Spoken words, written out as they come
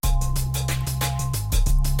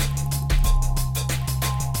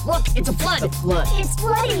Look, it's a flood! It's a flood. It's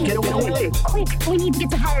flooding! Get away! Quick, we need to get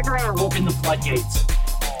to higher ground. Open the floodgates.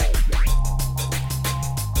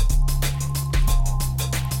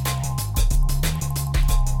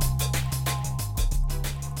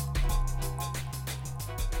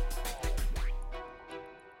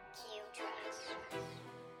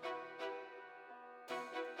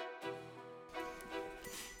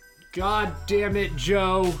 God damn it,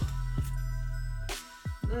 Joe.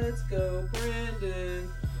 Let's go, Brandon.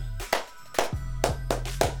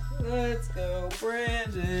 Let's go,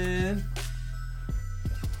 Brandon.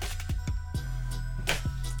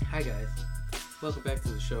 Hi, guys. Welcome back to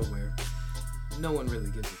the show where no one really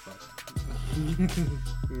gives a fuck.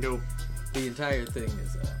 Nope. The entire thing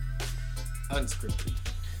is unscripted.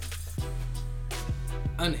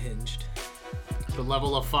 Unhinged. The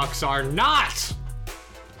level of fucks are not!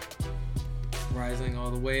 Rising all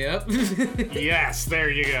the way up. Yes, there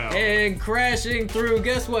you go. And crashing through.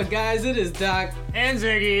 Guess what, guys? It is Doc And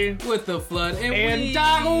Ziggy. with the flood. And we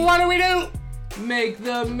Doc, what do we do? make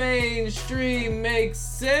the mainstream make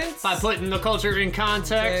sense. By putting the culture in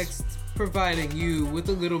context. Providing you with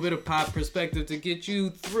a little bit of pop perspective to get you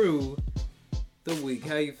through the week.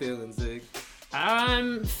 How you feeling, Zig?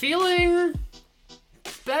 I'm feeling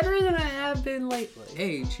better than I have been lately.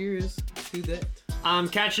 Hey, cheers to that. I'm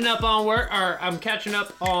catching up on work, or I'm catching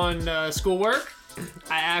up on schoolwork.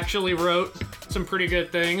 I actually wrote some pretty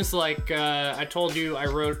good things. Like I told you, I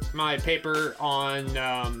wrote my paper on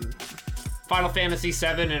Final Fantasy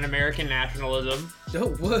VII and American nationalism. Oh,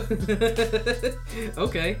 what?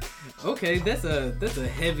 Okay, that's a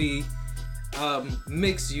heavy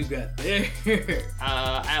mix you got there.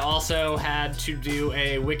 I also had to do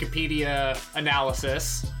a Wikipedia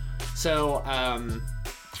analysis. So,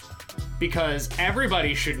 because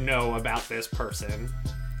everybody should know about this person,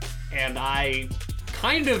 and I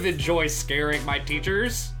kind of enjoy scaring my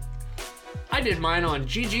teachers, I did mine on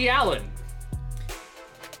G.G. Allen.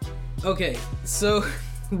 Okay, so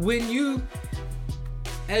when you,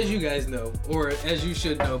 as you guys know, or as you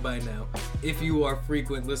should know by now, if you are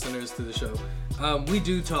frequent listeners to the show, we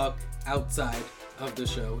do talk outside of the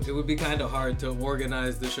show. It would be kind of hard to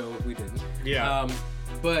organize the show if we didn't. Yeah.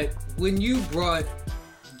 But when you brought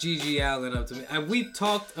G.G. Allen up to me, and we've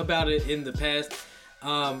talked about it in the past,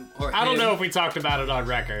 I don't know if we talked about it on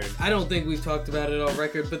record. I don't think we've talked about it on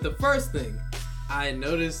record, but the first thing I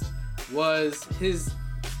noticed was his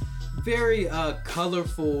very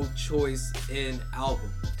colorful choice in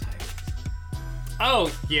album titles.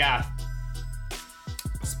 Oh, yeah.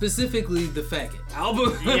 Specifically the faggot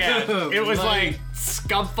album. Yeah, it was like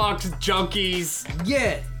scumfucks, junkies.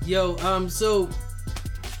 Yeah, yo, so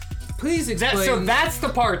please explain. So that's the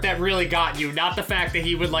part that really got you, not the fact that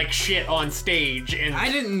he would like shit on stage. And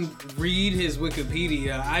I didn't read his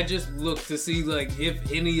Wikipedia. I just looked to see like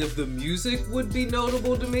if any of the music would be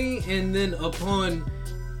notable to me, and then upon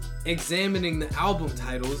examining the album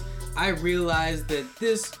titles, I realized that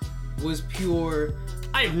this was pure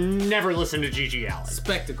I've never listened to G.G. Allen.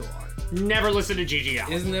 spectacle art. Never listened to G.G.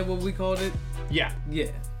 Allen. Isn't that what we called it? Yeah.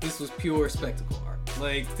 Yeah, this was pure spectacle art.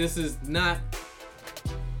 Like, this is not,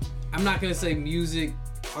 I'm not gonna say music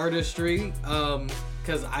artistry,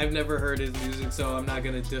 because I've never heard his music, so I'm not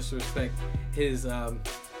gonna disrespect his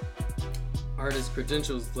artist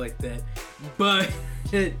credentials like that. But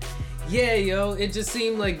yeah, yo, it just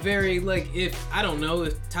seemed like very, like, if, I don't know,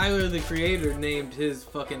 if Tyler the Creator named his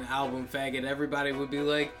fucking album Faggot, everybody would be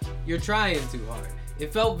like, you're trying too hard.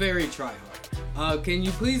 It felt very try hard. Can you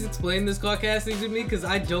please explain this caucasing to me? Because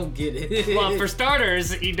I don't get it. Well, for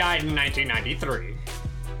starters, he died in 1993.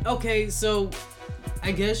 Okay, so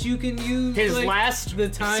I guess you can use His like, last the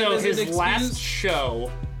time so as his an excuse? last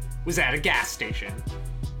show was at a gas station.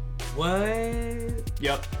 What?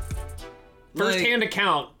 Yep. First-hand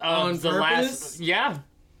account of on the purpose? last. Yeah.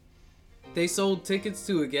 They sold tickets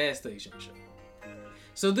to a gas station show.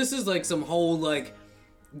 So this is like some whole like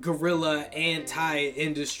guerrilla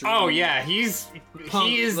anti-industry. Oh yeah, he is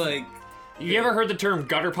like. You ever heard the term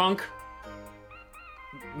gutter punk?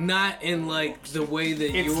 Not in like the way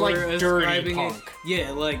that It's you're like dirty describing punk. it.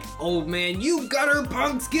 Yeah, like old man, you gutter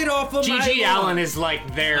punks, get off of my lawn. G.G. Allen is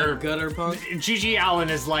like their gutter punk. G.G. Allen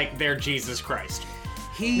is like their Jesus Christ.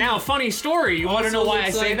 He Now, funny story. You want to know also why I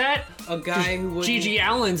looks say like that? a guy who wouldn't- G.G.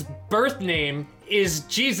 Allen's birth name is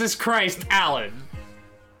Jesus Christ Allen.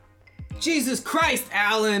 Jesus Christ,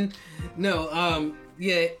 Allen. No,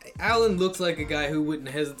 yeah, Allen looks like a guy who wouldn't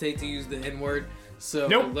hesitate to use the N-word. So,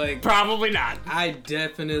 Nope, like, probably not. I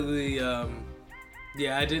definitely,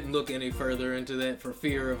 yeah, I didn't look any further into that for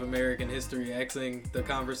fear of American history Xing the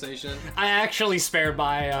conversation. I actually spared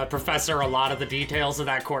my professor a lot of the details of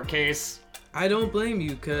that court case. I don't blame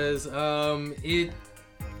you, cause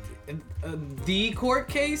the court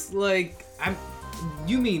case, like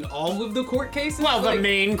you mean all of the court cases? Well, like, the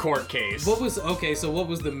main court case. What was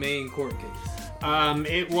the main court case?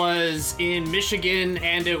 It was in Michigan,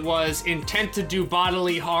 and it was intent to do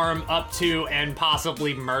bodily harm up to and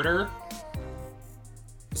possibly murder.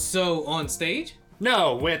 So on stage?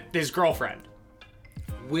 No, with his girlfriend.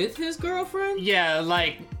 With his girlfriend? Yeah,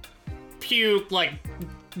 like puke, like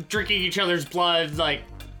drinking each other's blood, like.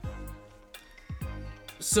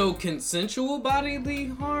 So consensual bodily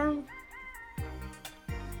harm?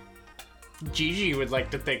 Gigi would like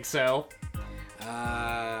to think so.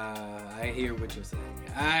 I hear what you're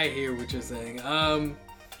saying.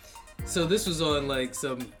 So this was on like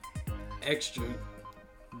some extra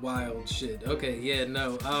wild shit. Okay, yeah,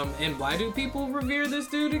 no. And why do people revere this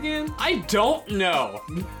dude again? I don't know.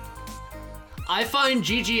 I find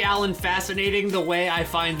Gigi Allen fascinating the way I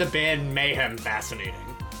find the band Mayhem fascinating.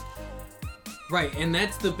 Right, and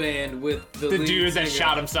that's the band with the lead dude that singer.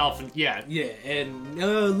 shot himself. Yeah. Yeah, and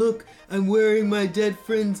look, I'm wearing my dead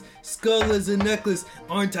friend's skull as a necklace.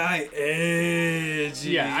 Aren't I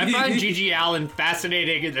edgy? Yeah, I find Gigi Allen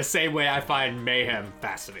fascinating in the same way I find Mayhem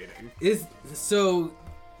fascinating. It's so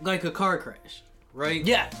like a car crash, right?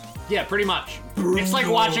 Yeah, pretty much. It's like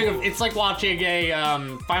watching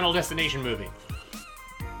a Final Destination movie.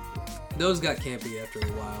 Those got campy after a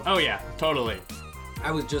while. Oh yeah, totally.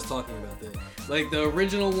 I was just talking about that. Like, the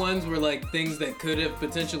original ones were like things that could have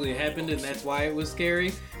potentially happened, and that's why it was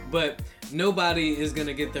scary. But nobody is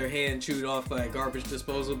gonna get their hand chewed off by a garbage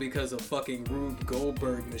disposal because a fucking Rube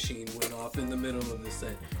Goldberg machine went off in the middle of the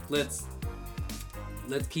set. Let's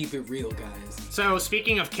keep it real, guys. So,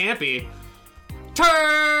 speaking of campy,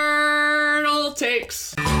 Turtle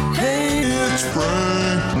Takes. Hey, it's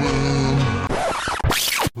Franklin.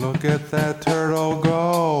 Look at that turtle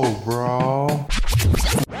go, bro.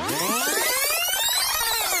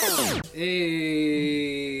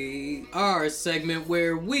 Our segment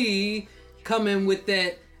where we come in with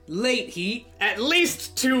that late heat. At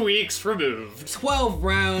least 2 weeks removed. 12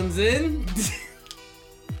 rounds in.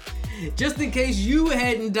 Just in case you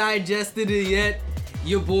hadn't digested it yet,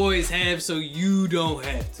 your boys have, so you don't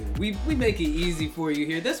have to. We make it easy for you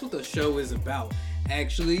here. That's what the show is about.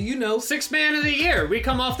 Actually, you know. Sixth man of the year. We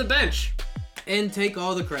come off the bench. And take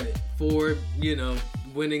all the credit for,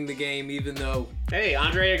 winning the game, even though... Hey,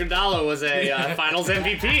 Andre Iguodala was a Finals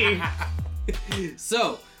MVP.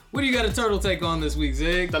 So, what do you got a turtle take on this week,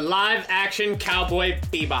 Zig? The live-action Cowboy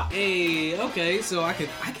Bebop. Hey, okay, so I can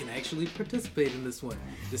actually participate in this one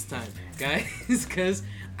this time, guys, because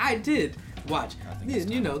I did watch.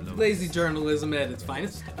 Lazy journalism at its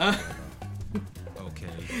finest. Okay.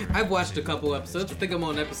 I've watched a couple episodes. I think I'm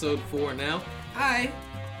on episode 4 now. I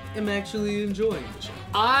am actually enjoying the show.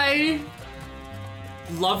 I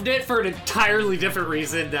loved it for an entirely different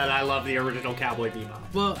reason that I love the original Cowboy Bebop.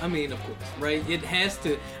 Well, I mean, of course, right? It has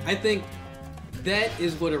to. I think that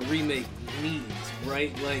is what a remake needs,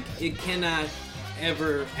 right? Like, it cannot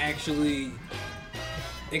ever actually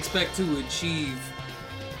expect to achieve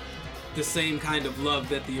the same kind of love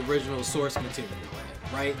that the original source material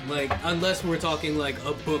had, right? Like, unless we're talking like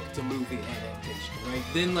a book to movie adaptation, right?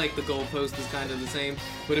 Then like the goalpost is kind of the same.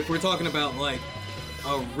 But if we're talking about like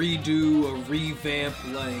a redo, a revamp,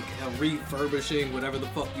 like a refurbishing, whatever the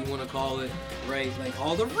fuck you want to call it, right? Like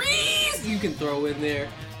all the rees you can throw in there.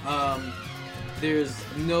 There's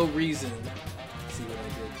no reason. See what I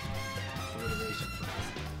did? Alliteration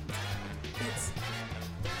class.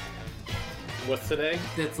 What's today?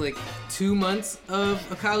 That's like 2 months of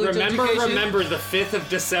a college education. Remember the 5th of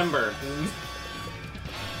December.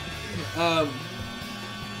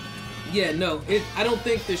 Yeah, no, I don't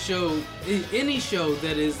think the show, any show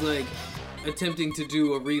that is like attempting to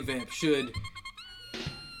do a revamp should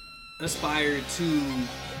aspire to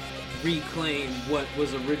reclaim what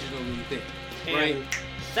was originally there, right? And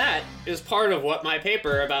that is part of what my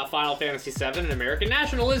paper about Final Fantasy VII and American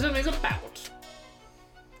nationalism is about.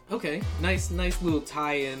 Okay, nice little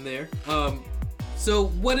tie-in there. So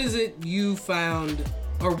what is it you found,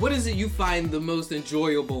 or what is it you find the most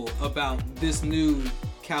enjoyable about this new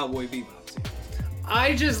Cowboy Bebop series?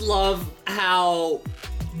 I just love how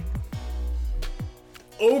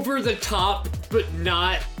over the top, but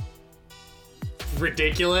not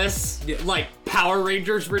ridiculous. Yeah. Like Power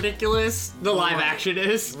Rangers ridiculous. The live Right. action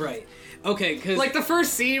is. Right. Okay, because Like the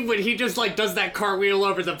first scene when he just like does that cartwheel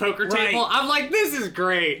over the poker Right. table. I'm like, this is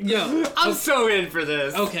great. Yo, I'm so in for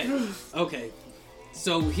this. Okay.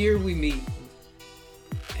 So here we meet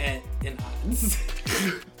in odds.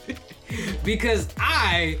 Because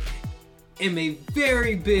I am a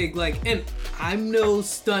very big, like, and I'm no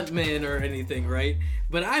stuntman or anything, right?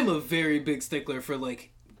 But I'm a very big stickler for,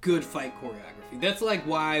 like, good fight choreography. That's, like,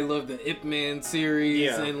 why I love the Ip Man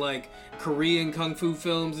series and, like, Korean kung fu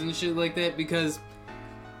films and shit like that, because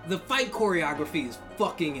the fight choreography is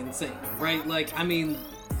fucking insane, right? Like, I mean,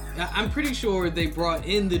 I'm pretty sure they brought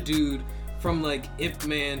in the dude from, like, Ip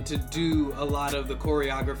Man to do a lot of the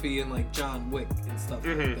choreography in, like, John Wick and stuff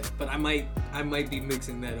like that. But I might be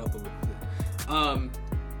mixing that up a little bit.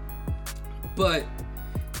 But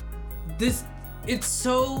it's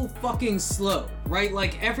so fucking slow, right?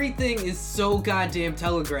 Like, everything is so goddamn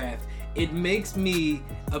telegraphed. It makes me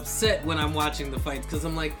upset when I'm watching the fights, because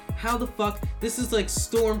I'm like, how the fuck? This is like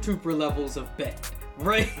Stormtrooper levels of bad,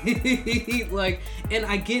 right? Like, and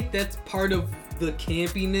I get that's part of the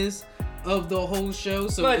campiness of the whole show.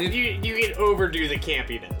 So but you can overdo the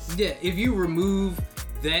campiness. Yeah, if you remove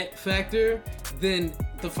that factor, then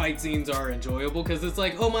the fight scenes are enjoyable, because it's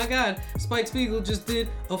like, oh my god, Spike Spiegel just did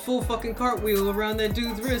a full fucking cartwheel around that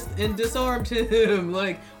dude's wrist and disarmed him.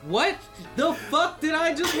 Like, what the fuck did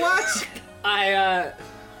I just watch?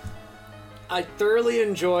 I thoroughly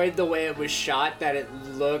enjoyed the way it was shot, that it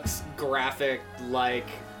looks graphic like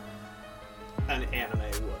an anime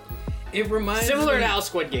would. It reminds Similar me, to how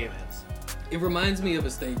Squid Game is. It reminds me of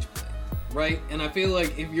a stage play, right? And I feel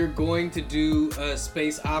like if you're going to do a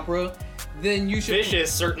space opera, then you should...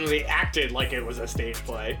 Vicious certainly acted like it was a stage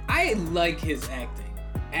play. I like his acting.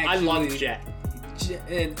 Actually, I love Jet.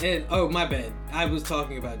 And oh, my bad. I was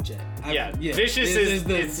talking about Jet. Vicious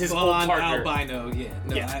is his old blonde partner. albino. Yeah,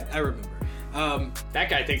 no, Yeah. I remember. That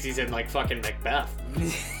guy thinks he's in like fucking Macbeth.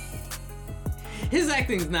 His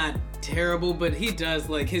acting's not terrible, but he does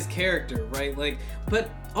like his character, right? Like, but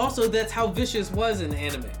also that's how Vicious was in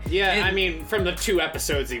anime. Yeah, and, I mean, from the 2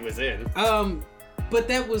 episodes he was in. But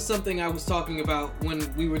that was something I was talking about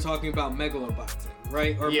when we were talking about Megaloboxing,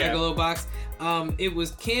 right? Or Megalobox. It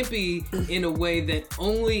was campy in a way that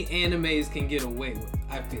only animes can get away with,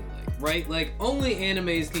 I feel like, right? Like, only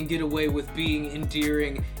animes can get away with being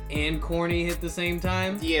endearing and corny at the same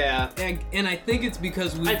time. Yeah. And I think it's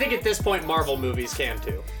because I think at this point Marvel movies can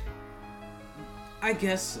too. I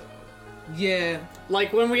guess so. Yeah.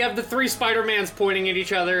 Like when we have the 3 Spider-Mans pointing at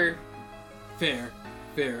each other. Fair.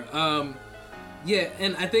 Yeah,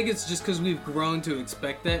 and I think it's just because we've grown to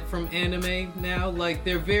expect that from anime now. Like,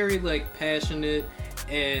 they're very, like, passionate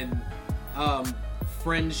and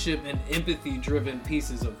friendship and empathy-driven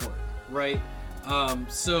pieces of work, right?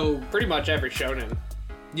 So... Pretty much every shonen.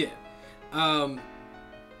 Yeah.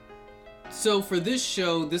 So for this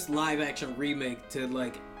show, this live-action remake to,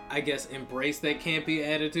 like, I guess embrace that campy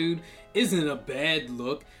attitude isn't a bad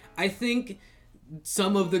look. I think...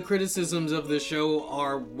 some of the criticisms of the show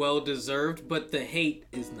are well-deserved, but the hate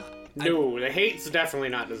is not. No, the hate's definitely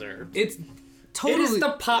not deserved. It's totally... It is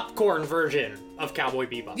the popcorn version of Cowboy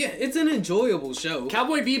Bebop. Yeah, it's an enjoyable show.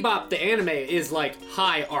 Cowboy Bebop, the anime, is like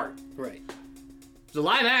high art. Right. The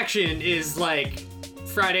live action is like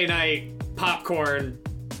Friday night popcorn.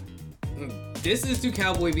 This is to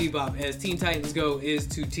Cowboy Bebop as Teen Titans Go is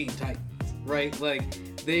to Teen Titans, right? Like...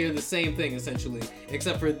 they are the same thing, essentially.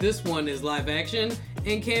 Except for this one is live action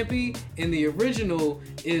and campy, and the original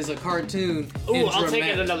is a cartoon. Ooh, I'll take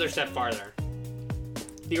it another step farther.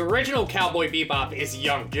 The original Cowboy Bebop is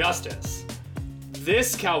Young Justice.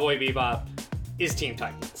 This Cowboy Bebop is Teen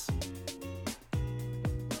Titans.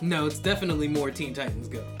 No, it's definitely more Teen Titans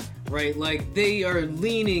Go. Right? Like, they are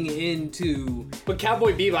leaning into... But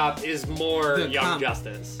Cowboy Bebop is more Young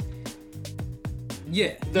Justice.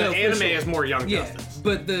 Yeah. The anime is more Young Justice.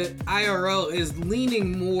 But the IRL is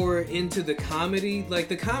leaning more into the comedy. Like,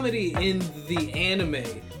 the comedy in the anime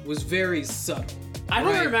was very subtle. I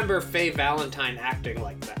don't remember Faye Valentine acting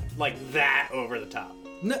like that. Like that over the top.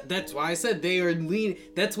 No, that's why I said they are lean.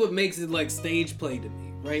 That's what makes it like stage play to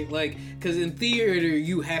me, right? Like, because in theater,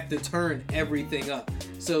 you have to turn everything up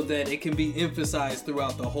so that it can be emphasized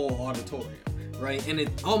throughout the whole auditorium, right? And it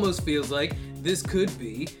almost feels like this could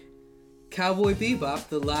be Cowboy Bebop,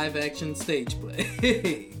 the live-action stage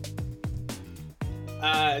play.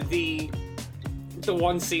 The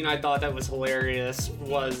one scene I thought that was hilarious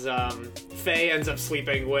was Faye ends up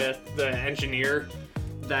sleeping with the engineer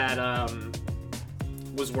that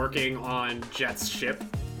was working on Jet's ship,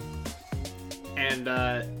 and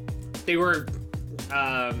they were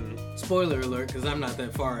spoiler alert, because I'm not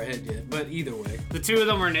that far ahead yet, but either way, the 2 of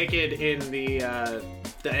them were naked in the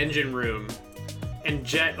engine room. And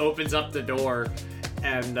Jet opens up the door,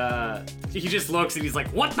 and he just looks, and he's like,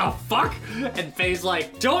 "What the fuck?" And Faye's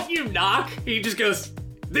like, "Don't you knock?" He just goes,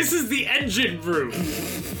 "This is the engine room."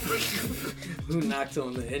 Who knocked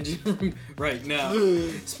on the engine room right now?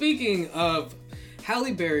 Speaking of,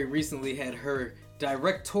 Halle Berry recently had her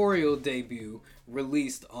directorial debut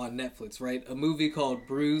released on Netflix, right? A movie called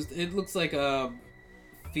Bruised. It looks like a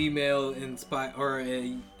female inspired or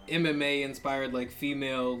a MMA inspired, like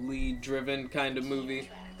female lead driven kind of movie,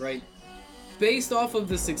 right? Based off of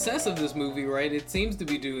the success of this movie, right, it seems to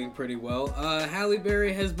be doing pretty well. Halle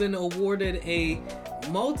Berry has been awarded a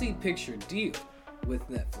multi-picture deal with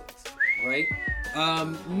Netflix, right?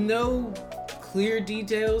 No clear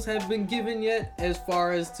details have been given yet as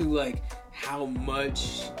far as to like how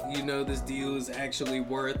much, you know, this deal is actually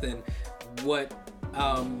worth and what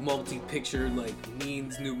multi-picture like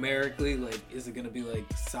means numerically. Like, is it gonna be like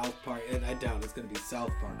South Park? And I doubt it's gonna be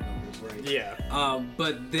South Park numbers, right? Yeah.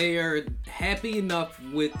 But they are happy enough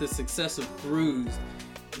with the success of Bruised,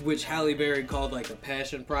 which Halle Berry called like a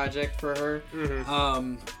passion project for her.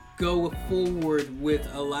 Mm-hmm. Go forward with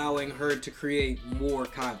allowing her to create more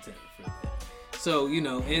content for them. So, you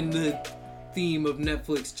know, in the theme of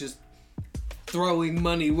Netflix just throwing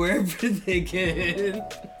money wherever they can,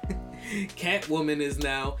 Catwoman is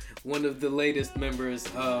now one of the latest members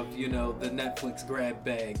of, you know, the Netflix grab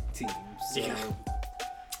bag team. So,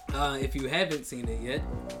 if you haven't seen it yet,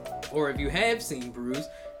 or if you have seen Bruce,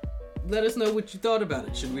 let us know what you thought about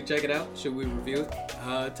it. Should we check it out? Should we review it?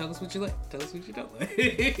 Tell us what you like. Tell us what you don't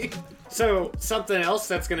like. So, something else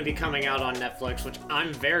that's going to be coming out on Netflix, which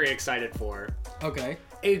I'm very excited for. Okay.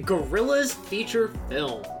 A Gorillaz feature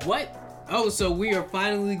film. What? Oh, so we are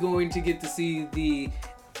finally going to get to see the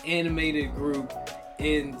animated group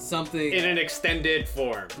in something... In an extended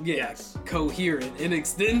form. Yeah, Yes. coherent and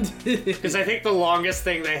extended. Because I think the longest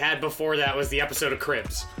thing they had before that was the episode of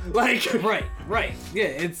Cribs. Like... Right. Yeah,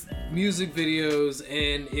 it's music videos,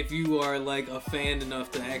 and if you are, like, a fan enough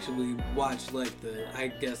to actually watch, like, the, I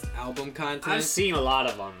guess, album content... I've seen a lot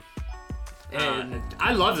of them. And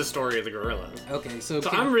I love the story of the Gorillaz. Okay, so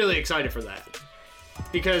I'm really excited for that.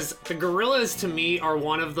 Because the Gorillaz, to me, are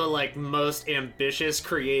one of the, like, most ambitious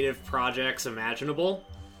creative projects imaginable.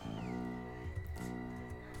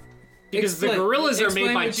 Because the Gorillaz are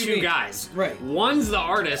made by two guys. Right. One's the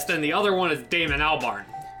artist, and the other one is Damon Albarn,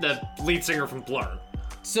 the lead singer from Blur.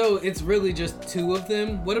 So it's really just two of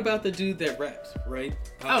them? What about the dude that raps, right?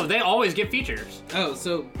 Oh, they always get features. Oh,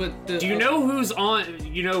 so, but the... Do you know who's on,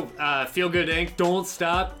 you know, Feel Good Inc., Don't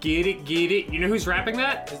Stop, Get It, Get It? You know who's rapping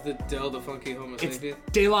that? Is the Del the Funky Homo It's Sapien?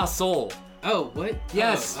 De La Soul. Oh, what?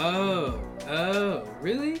 Yes. Oh,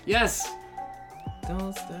 really? Yes.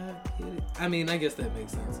 Don't stop, get it. I mean, I guess that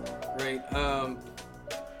makes sense, right?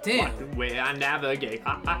 Damn. Way I navigate.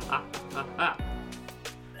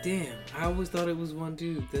 Damn, I always thought it was one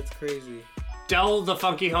dude. That's crazy. Del the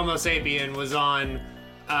Funky Homo Sapien was on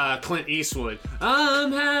Clint Eastwood.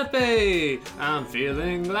 I'm happy. I'm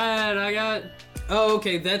feeling glad I got... Oh,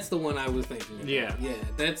 okay, that's the one I was thinking about. Yeah. Yeah,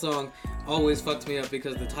 that song always fucks me up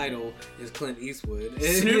because the title is Clint Eastwood.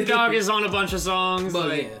 Snoop Dogg is on a bunch of songs. But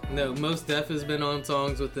like... yeah, no, Mos Def has been on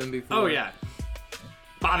songs with them before. Oh, yeah.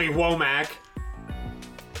 Bobby Womack.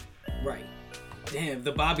 Right. Damn,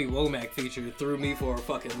 the Bobby Womack feature threw me for a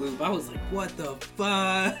fucking loop. I was like, what the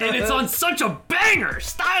fuck? And it's on such a banger!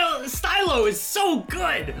 Stylo is so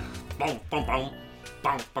good! Boom, boom, boom.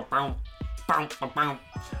 Boom, boom, boom. Boom, boom, boom.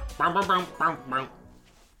 Boom, boom, boom, boom, boom.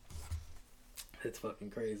 It's fucking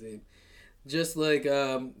crazy. Just like,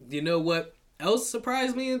 you know what else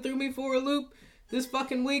surprised me and threw me for a loop this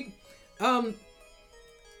fucking week? I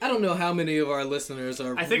don't know how many of our listeners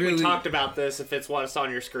are I think really... we talked about this if it's what's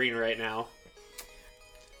on your screen right now.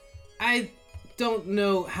 I don't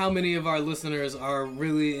know how many of our listeners are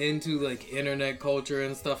really into like internet culture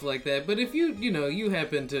and stuff like that, but if you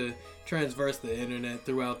happen to transverse the internet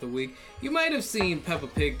throughout the week, you might have seen Peppa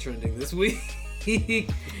Pig trending this week.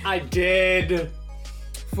 I did.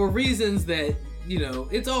 For reasons that, you know,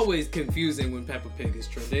 it's always confusing when Peppa Pig is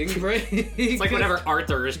trending, right? It's like whenever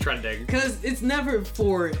Arthur is trending. Because it's never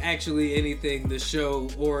for actually anything the show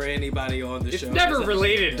or anybody on the show. It's never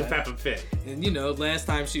related to Peppa Pig. And you know, last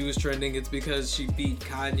time she was trending, it's because she beat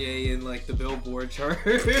Kanye in like the Billboard chart.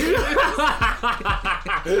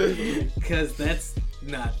 Because that's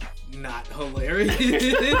not hilarious.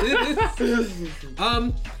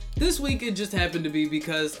 This week it just happened to be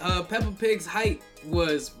because Peppa Pig's height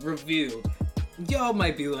was revealed. Y'all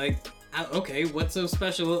might be like, okay, what's so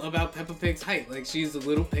special about Peppa Pig's height? Like, she's a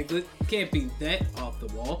little piglet, can't be that off the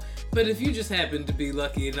wall. But if you just happen to be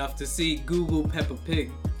lucky enough to see Google Peppa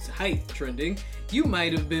Pig's height trending, you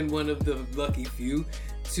might have been one of the lucky few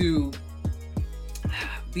to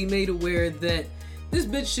be made aware that this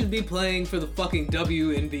bitch should be playing for the fucking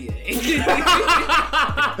WNBA.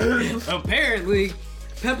 Apparently,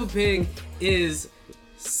 Peppa Pig is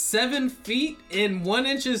 7 feet and 1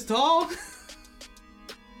 inch tall?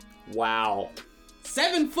 Wow.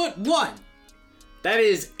 7'1". That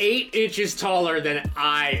is 8 inches taller than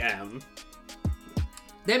I am.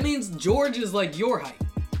 That means George is like your height,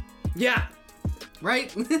 Yeah.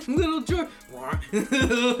 right? Little George.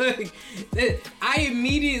 Like, I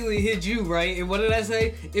immediately hit you, right? And what did I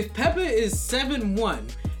say? If Peppa is 7'1",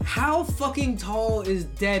 how fucking tall is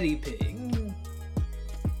Daddy Pig?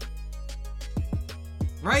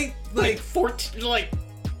 Right? Like 14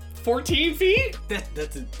 feet?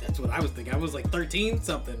 That's what I was thinking. I was like 13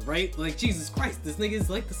 something, right? Like, Jesus Christ, this nigga is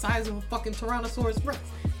like the size of a fucking Tyrannosaurus Rex.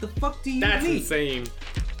 The fuck do you That's mean? insane.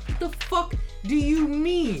 The fuck do you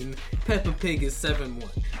mean Peppa Pig is 7'1"?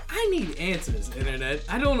 I need answers, internet.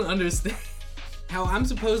 I don't understand how I'm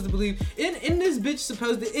supposed to believe. Isn't this bitch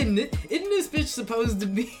supposed to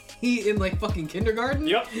be in like fucking kindergarten?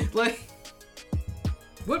 Yep. Like,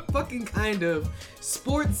 what fucking kind of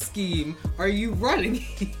sports scheme are you running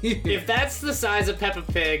here? If that's the size of Peppa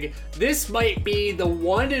Pig, this might be the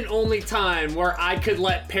one and only time where I could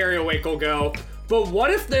let Periwinkle go. But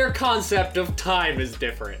what if their concept of time is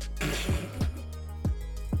different?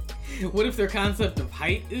 What if their concept of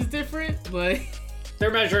height is different? Like,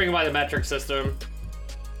 They're measuring by the metric system.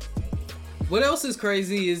 what else is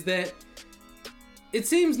crazy is that it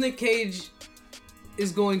seems Nick Cage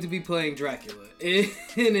is going to be playing Dracula in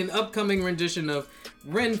an upcoming rendition of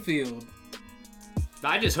Renfield.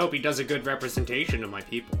 I just hope he does a good representation of my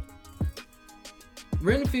people.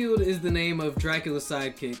 Renfield is the name of Dracula's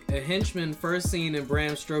sidekick, a henchman first seen in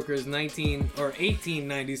Bram Stoker's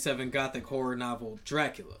 1897 gothic horror novel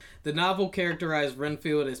Dracula. The novel characterized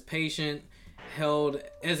Renfield as a patient held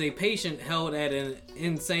at an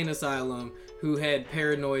insane asylum who had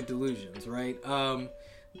paranoid delusions, right?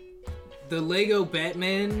 The Lego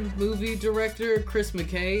Batman movie director Chris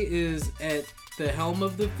McKay is at the helm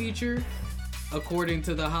of the feature, according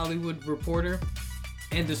to The Hollywood Reporter,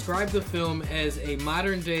 and described the film as a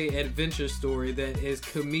modern-day adventure story that is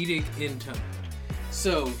comedic in tone.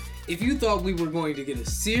 So, if you thought we were going to get a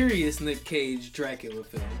serious Nick Cage Dracula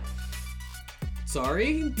film,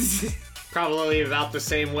 sorry? Probably about the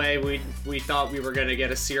same way we thought we were gonna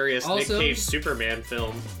get a serious Also, Nick Cage Superman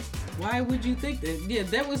film. Why would you think that? Yeah,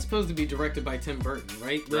 that was supposed to be directed by Tim Burton,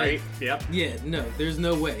 right? Right? Yep. Yeah, no, there's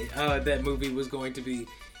no way that movie was going to be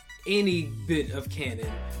any bit of canon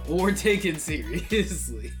or taken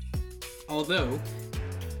seriously. Although,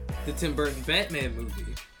 the Tim Burton Batman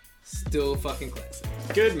movie, still fucking classic.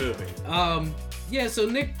 Good movie. Yeah, so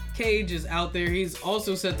Nick Cage is out there. He's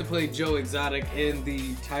also set to play Joe Exotic in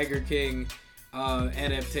the Tiger King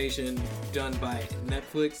adaptation done by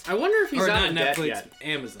Netflix. I wonder if he's out of debt Netflix, yet.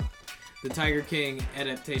 Amazon. The Tiger King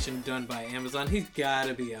adaptation done by Amazon. He's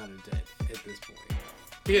gotta be out of debt at this point.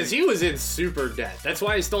 Because he was in super debt. That's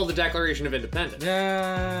why he stole the Declaration of Independence.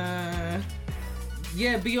 Yeah,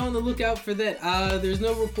 be on the lookout for that. There's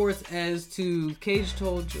no reports as to Cage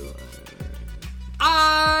told Joe.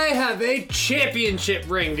 I have a championship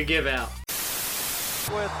ring to give out.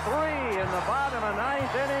 With 3 in the bottom of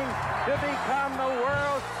 9th inning to become the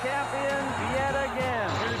world champion yet again.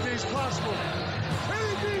 Anything's possible.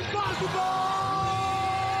 Anything's possible!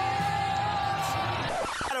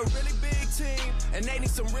 Got a really big team, and they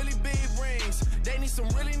need some really big rings. They need some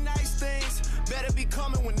really nice things. Better be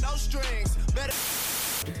coming with no strings. Better.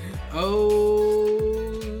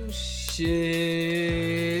 Oh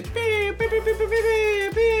shit!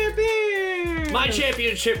 My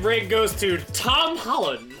championship ring goes to Tom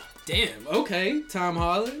Holland. Damn. Okay, Tom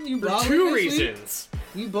Holland, you For balling two this week? reasons.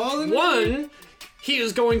 You balling? this week? One, he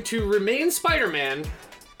is going to remain Spider-Man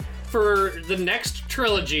for the next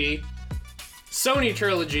trilogy, Sony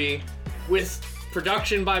trilogy, with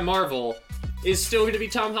production by Marvel, is still going to be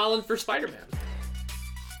Tom Holland for Spider-Man.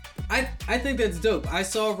 I think that's dope. I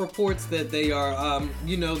saw reports that they are,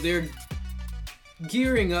 they're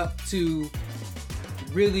gearing up to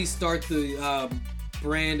really start the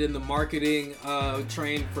brand and the marketing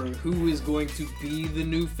train for who is going to be the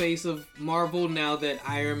new face of Marvel now that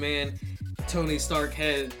Iron Man, Tony Stark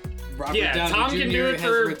Robert Downey Tom Jr. can do it has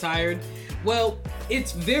for... retired. Well,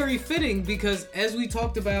 it's very fitting because as we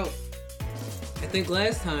talked about, I think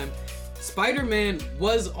last time, Spider-Man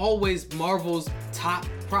was always Marvel's top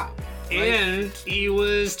prop. Right? And he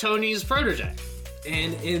was Tony's protege.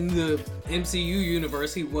 And in the MCU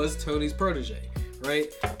universe, he was Tony's protege, right?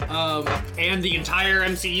 And the entire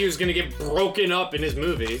MCU is going to get broken up in his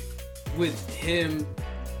movie. With him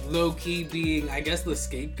low-key being, I guess, the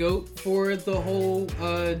scapegoat for the whole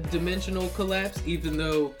dimensional collapse, even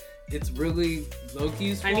though it's really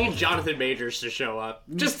Loki's fault. I need Jonathan Majors to show up.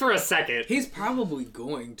 Just for a second. He's probably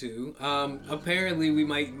going to. Apparently we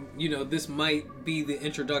might, this might be the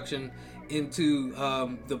introduction into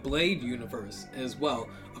the Blade universe as well,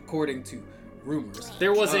 according to rumors.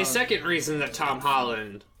 There was a second reason that Tom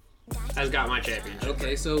Holland has got my championship.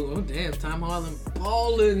 Okay, so, damn, Tom Holland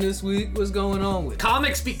balling this week. What's going on with it?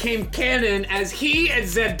 Comics became canon as he and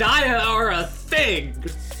Zendaya are a thing.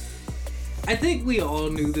 I think we all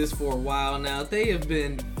knew this for a while now. They have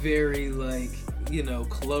been very,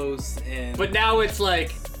 close and... But now it's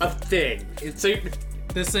like a thing. It's so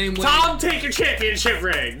the same way... Tom, take your championship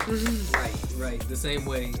ring! Right. The same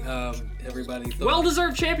way everybody thought...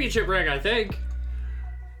 Well-deserved championship ring, I think.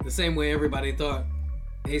 The same way everybody thought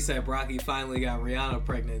A$AP Rocky finally got Rihanna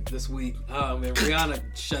pregnant this week. And Rihanna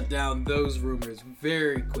shut down those rumors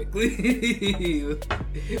very quickly.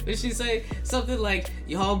 Did she say something like,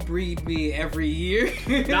 y'all breed me every year?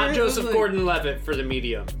 Not Joseph Gordon-Levitt for the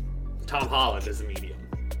medium. Tom Holland is the medium.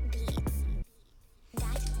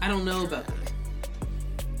 I don't know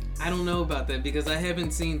about that because I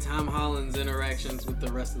haven't seen Tom Holland's interactions with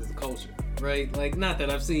the rest of the culture, right? Like, not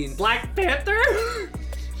that I've seen... Black Panther?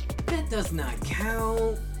 That does not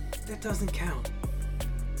count. That doesn't count.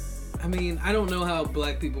 I mean, I don't know how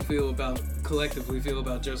black people collectively feel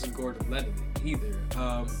about Joseph Gordon-Levitt either.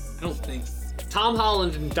 I don't think... Tom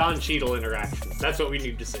Holland and Don Cheadle interactions. That's what we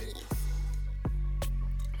need to see.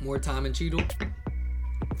 More Tom and Cheadle?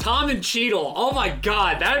 Tom and Cheadle. Oh my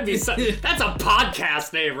god, that would be that's a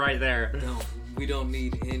podcast name right there. No, we don't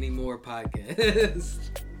need any more podcasts.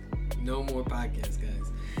 No more podcasts,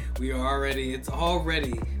 guys. It's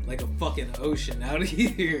already like a fucking ocean out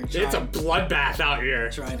here. It's a bloodbath out here.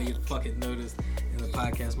 Trying to get fucking noticed in the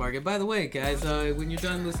podcast market. By the way, guys, when you're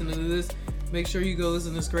done listening to this, make sure you go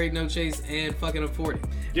listen to Straight No Chase and fucking afford it.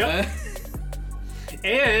 Yep.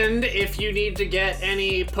 And if you need to get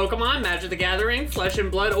any Pokemon, Magic the Gathering, Flesh and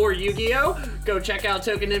Blood, or Yu-Gi-Oh!, go check out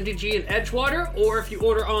Token MTG in Edgewater, or if you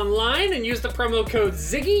order online and use the promo code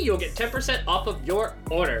Ziggy, you'll get 10% off of your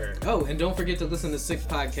order. Oh, and don't forget to listen to Sick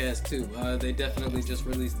Podcast, too. They definitely just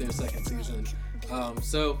released their second season.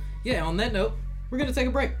 So, yeah, on that note, we're going to take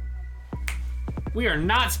a break. We are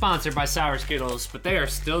not sponsored by Sour Skittles, but they are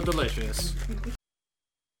still delicious.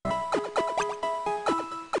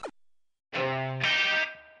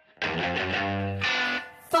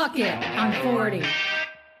 Fuck it, I'm 40.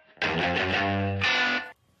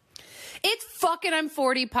 It's Fucking I'm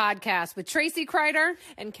 40 podcast with Tracy Kreider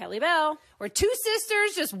and Kelly Bell, where two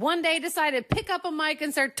sisters just one day decided to pick up a mic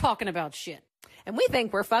and start talking about shit. And we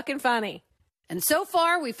think we're fucking funny. And so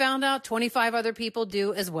far, we found out 25 other people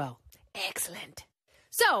do as well. Excellent.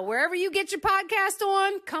 So, wherever you get your podcast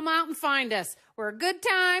on, come out and find us. We're a good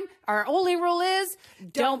time. Our only rule is,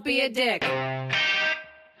 don't be a dick.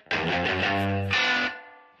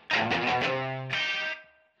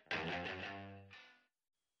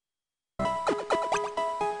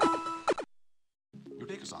 You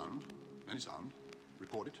take a sound, any sound,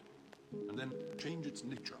 record it, and then change its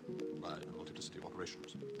nature by a multiplicity of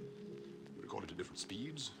operations. You record it at different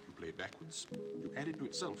speeds, you play it backwards, you add it to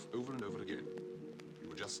itself over and over again.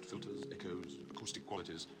 You adjust filters, echoes, acoustic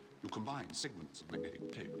qualities, you combine segments of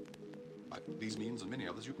magnetic tape. By these means and many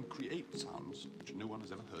others, you can create sounds which no one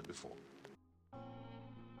has ever heard before.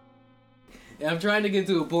 I'm trying to get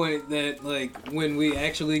to a point that, like, when we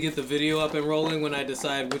actually get the video up and rolling, when I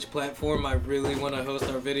decide which platform I really want to host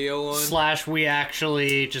our video on. / we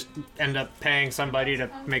actually just end up paying somebody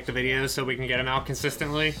to make the videos so we can get them out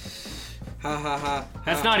consistently. Ha ha ha.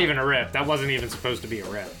 That's not even a rip. That wasn't even supposed to be a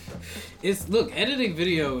rip. Look, editing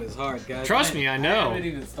video is hard, guys. Trust me, I know. I haven't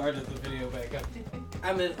even started the video back up.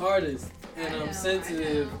 I'm an artist, and I'm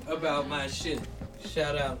sensitive about my shit.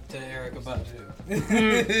 Shout out to Erykah Badu.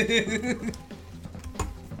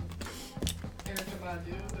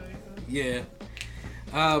 Yeah.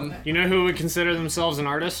 You know who would consider themselves an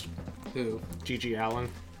artist? Who? Gigi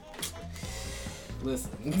Allen.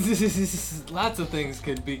 Listen, lots of things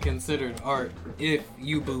could be considered art if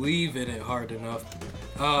you believe in it hard enough.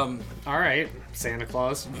 Alright, Santa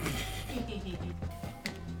Claus.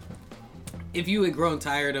 If you had grown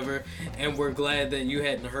tired of her and were glad that you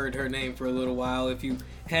hadn't heard her name for a little while, if you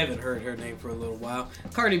haven't heard her name for a little while,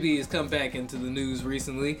 Cardi B has come back into the news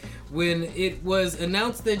recently when it was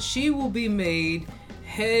announced that she will be made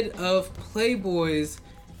head of Playboy's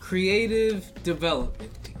creative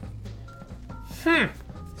development team.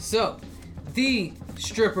 So, the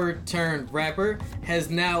stripper turned rapper has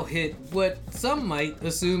now hit what some might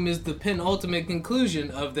assume is the penultimate conclusion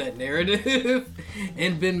of that narrative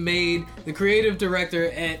and been made the creative director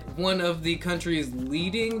at one of the country's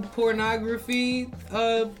leading pornography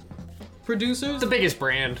producers. The biggest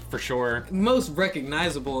brand, for sure. Most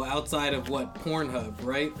recognizable outside of Pornhub,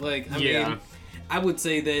 right? Like, I mean, I would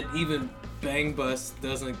say that even Bang Bus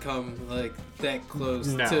doesn't come like that close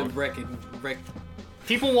to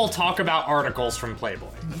People will talk about articles from Playboy.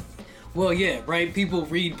 Well, yeah, right? People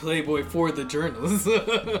read Playboy for the journals,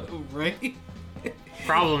 right?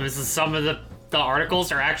 Problem is some of the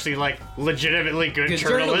articles are actually, like, legitimately good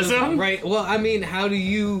journalism. Right. Well, I mean, how do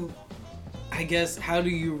you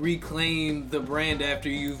reclaim the brand after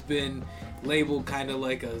you've been labeled kind of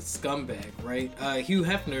like a scumbag, right? Hugh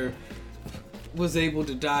Hefner was able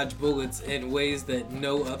to dodge bullets in ways that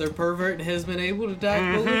no other pervert has been able to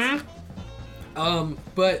dodge bullets.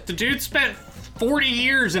 But the dude spent 40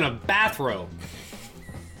 years in a bathrobe.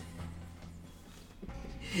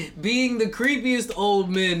 Being the creepiest old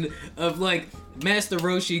men of, like, Master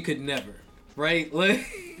Roshi could never, right? Like,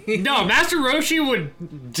 no, Master Roshi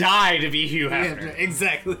would die to be Hugh Hefner. Yeah,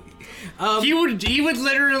 exactly. He would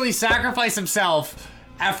literally sacrifice himself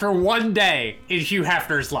after one day in Hugh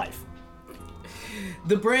Hefner's life.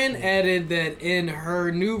 The brand added that in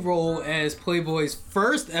her new role as Playboy's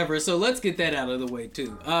first ever, so let's get that out of the way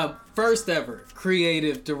too, first ever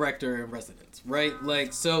creative director in residence, right?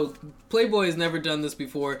 Like, so Playboy has never done this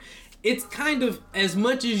before. It's kind of, as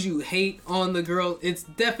much as you hate on the girl, it's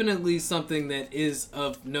definitely something that is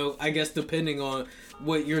of note, I guess, depending on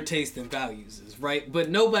what your taste and values is, right? But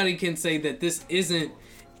nobody can say that this isn't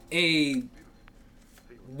an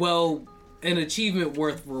achievement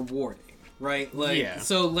worth rewarding. Right? Like,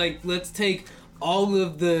 so, like, let's take all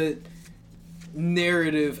of the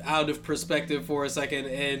narrative out of perspective for a second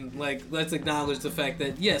and, like, let's acknowledge the fact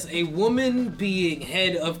that, yes, a woman being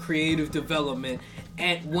head of creative development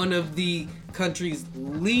at one of the country's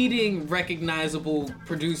leading recognizable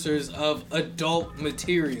producers of adult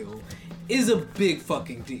material is a big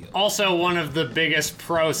fucking deal. Also one of the biggest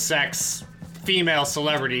pro-sex female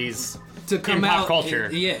celebrities to come in out pop culture.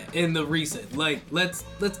 In the recent. Like, let's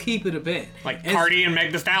keep it a band. Like Cardi and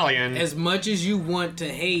Meg Thee Stallion. As much as you want to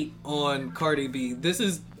hate on Cardi B, this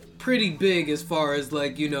is pretty big as far as,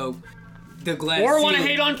 like, you know, the glass ceiling. Or want to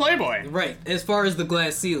hate on Playboy. Right, as far as the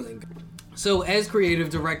glass ceiling. So, as creative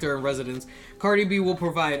director in residence, Cardi B will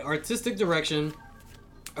provide artistic direction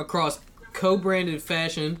across co-branded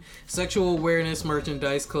fashion, sexual awareness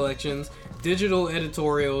merchandise collections, digital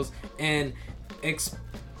editorials, and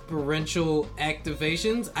experiential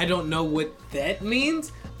activations. I don't know what that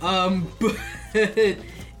means, but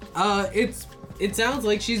it sounds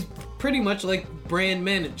like she's pretty much like brand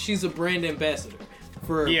manager. She's a brand ambassador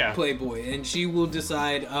for Playboy, and she will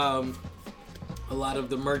decide a lot of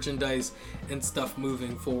the merchandise and stuff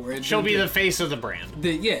moving forward. She'll be the face of the brand.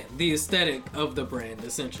 The aesthetic of the brand,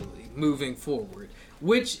 essentially, moving forward,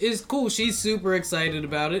 which is cool. She's super excited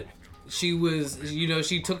about it. She was, you know,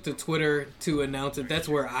 she took to Twitter to announce it. That's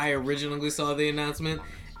where I originally saw the announcement.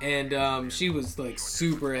 And she was, like,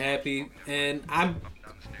 super happy. And I'm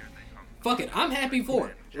happy for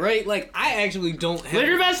it, right? Like, I actually don't have... Live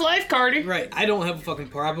your best life, Cardi. Right. I don't have a fucking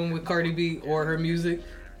problem with Cardi B or her music.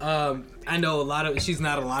 I know she's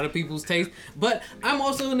not a lot of people's taste. But I'm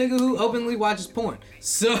also a nigga who openly watches porn.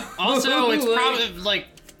 So... Also, it's probably, like,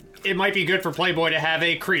 it might be good for Playboy to have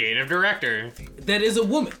a creative director. That is a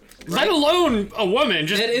woman. Right? Let alone a woman,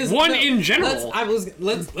 just in general.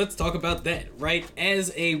 Let's talk about that, right?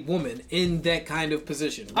 As a woman in that kind of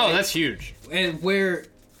position. Right? Oh, that's huge. And where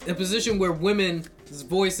a position where women's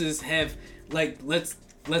voices have, like, let's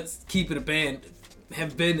keep it a band,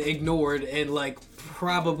 have been ignored and, like,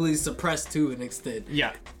 probably suppressed to an extent.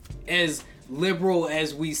 Yeah. As liberal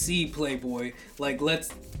as we see Playboy, like,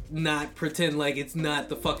 let's not pretend like it's not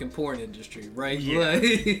the fucking porn industry, right? Yeah.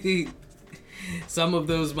 Like, some of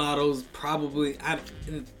those models probably...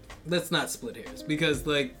 let's not split hairs, because,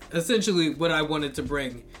 like, essentially what I wanted to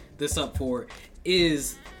bring this up for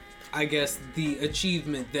is, I guess, the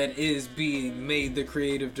achievement that is being made the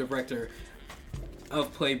creative director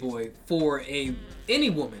of Playboy for any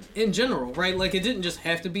woman in general, right? Like, it didn't just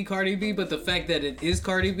have to be Cardi B, but the fact that it is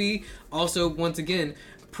Cardi B also, once again,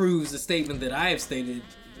 proves a statement that I have stated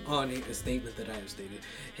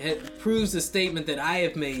it proves a statement that I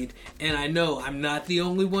have made, and I know I'm not the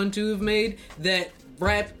only one to have made, that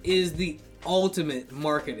rap is the ultimate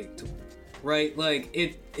marketing tool, right? Like,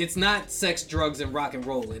 it's not sex, drugs, and rock and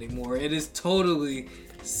roll anymore. It is totally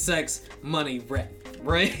sex, money, rap,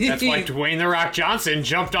 right? That's why Dwayne "The Rock" Johnson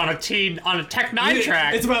jumped on a Tech 9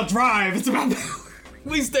 track. It's about drive. It's about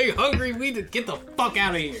we stay hungry. We get the fuck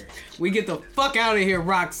out of here. We get the fuck out of here,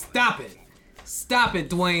 Rock. Stop it. Stop it,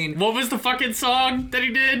 Dwayne. What was the fucking song that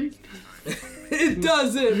he did? It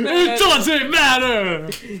doesn't matter. It doesn't matter.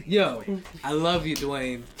 Yo, I love you,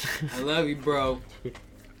 Dwayne. I love you, bro.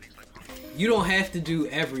 You don't have to do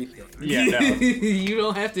everything. Yeah, no. You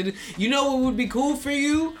don't have to do... You know what would be cool for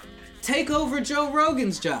you? Take over Joe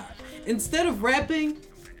Rogan's job. Instead of rapping,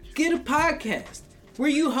 get a podcast where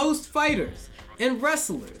you host fighters and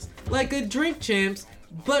wrestlers like a Drink Champs,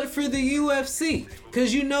 but for the UFC.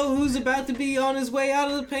 Because you know who's about to be on his way out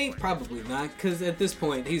of the paint? Probably not, because at this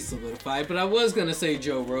point he's solidified. But I was going to say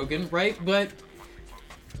Joe Rogan, right? But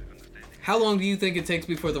how long do you think it takes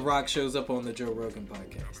before The Rock shows up on the Joe Rogan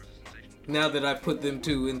podcast? Now that I've put them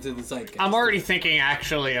two into the zeitgeist. I'm already thinking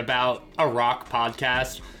actually about a Rock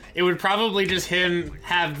podcast. It would probably just him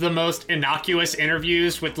have the most innocuous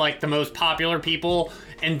interviews with like the most popular people,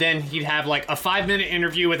 and then he'd have like a 5-minute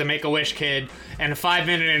interview with a Make-A-Wish kid and a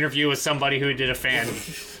 5-minute interview with somebody who did a fan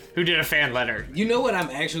letter. You know what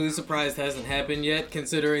I'm actually surprised hasn't happened yet,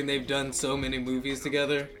 considering they've done so many movies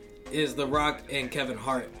together, is The Rock and Kevin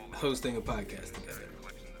Hart hosting a podcast together.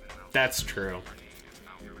 That's true.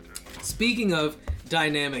 Speaking of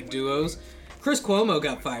dynamic duos, Chris Cuomo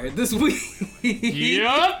got fired this week.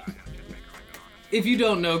 Yup. If you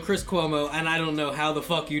don't know, Chris Cuomo, and I don't know how the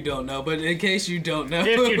fuck you don't know, but in case you don't know.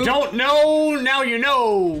 If you don't know, now you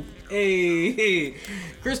know. Hey.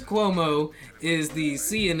 Chris Cuomo is the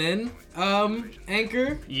CNN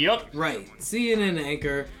anchor. Yup. Right. CNN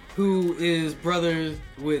anchor who is brother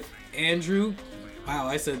with Andrew. Wow,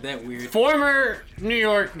 I said that weird. Former New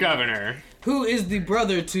York governor. Who is the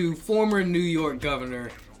brother to former New York governor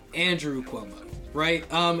Andrew Cuomo, right?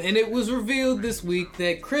 And it was revealed this week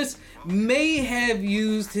that Chris may have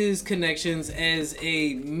used his connections as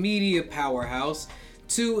a media powerhouse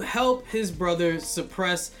to help his brother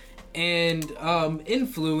suppress and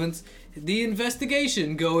influence the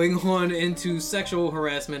investigation going on into sexual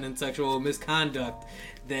harassment and sexual misconduct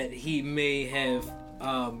that he may have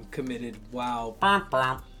committed while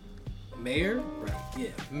mayor? Right, yeah,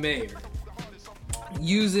 mayor.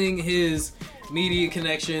 Using his media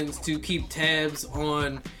connections to keep tabs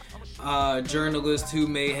on journalists who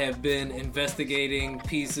may have been investigating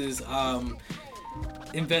pieces of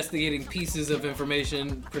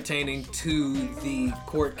information pertaining to the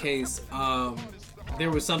court case. There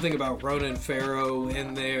was something about Ronan Farrow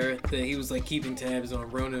in there that he was like keeping tabs on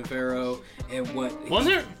Ronan Farrow and what was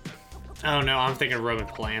it? Oh no, I'm thinking of Roman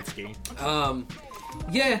Polanski.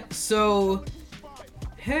 Yeah. So,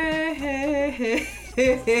 hey.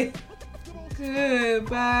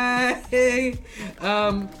 Goodbye.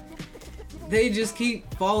 They just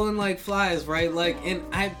keep falling like flies, right? Like, and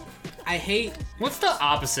I hate. What's the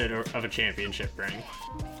opposite of a championship ring?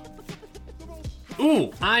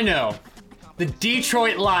 Ooh, I know. The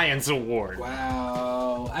Detroit Lions Award.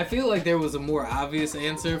 Wow. I feel like there was a more obvious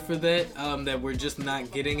answer for that that we're just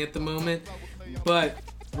not getting at the moment. But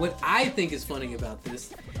what I think is funny about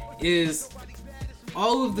this is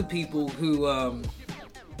all of the people who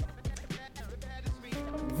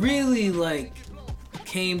really like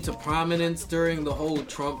came to prominence during the whole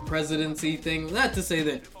Trump presidency thing. Not to say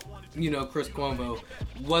that, you know, Chris Cuomo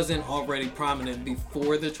wasn't already prominent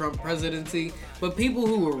before the Trump presidency, but people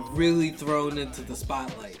who were really thrown into the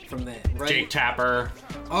spotlight from that, right? Jake Tapper.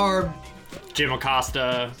 Are Jim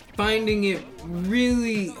Acosta. Finding it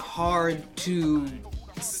really hard to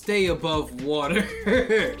stay above water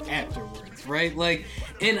afterwards, right? Like,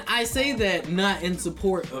 and I say that not in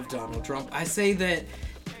support of Donald Trump. I say that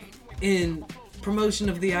in promotion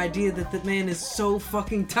of the idea that the man is so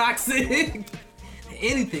fucking toxic.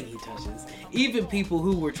 Anything he touches, even people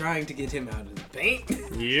who were trying to get him out of the paint,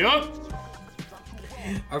 yep,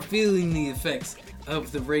 are feeling the effects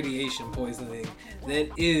of the radiation poisoning that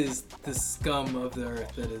is the scum of the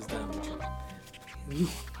earth that is Donald Trump.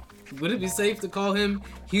 Would it be safe to call him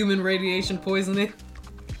human radiation poisoning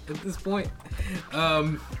at this point?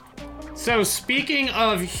 So speaking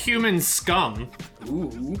of human scum,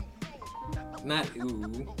 not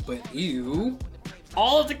ooh, but ew.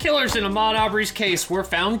 All of the killers in Ahmad Aubrey's case were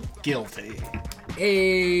found guilty.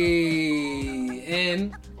 Hey,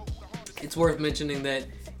 and it's worth mentioning that,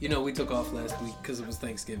 you know, we took off last week because it was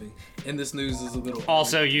Thanksgiving, and this news is a little...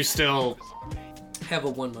 Also, you still... have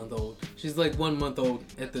a 1-month-old. She's like 1 month old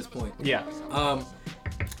at this point. Yeah.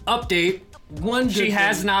 Update. She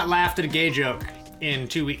has not laughed at a gay joke in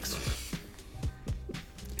 2 weeks.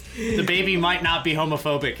 The baby might not be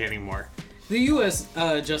homophobic anymore. The U.S.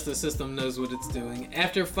 Justice system knows what it's doing.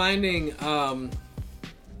 After finding the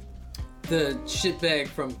shitbag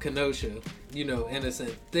from Kenosha, you know,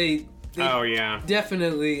 innocent, they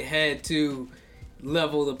definitely had to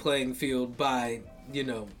level the playing field by, you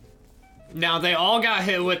know... Now, they all got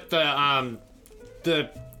hit with the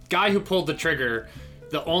guy who pulled the trigger,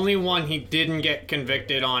 the only one he didn't get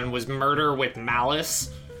convicted on was murder with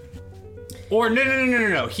malice. Or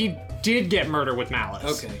no. He did get murder with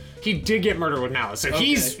malice. Okay. He did get murder with malice. So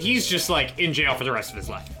he's just like in jail for the rest of his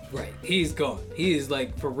life. Right. He's gone. He is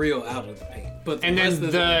like for real out of the paint. But And then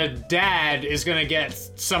the dad is gonna get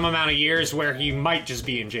some amount of years where he might just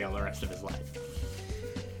be in jail the rest of his life.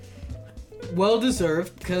 Well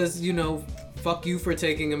deserved, because, you know, fuck you for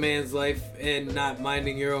taking a man's life and not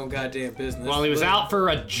minding your own goddamn business. Well, he was out for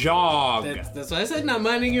a jog. That's why I said not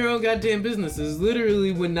minding your own goddamn business is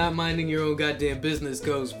literally when not minding your own goddamn business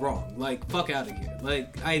goes wrong. Like, fuck out of here.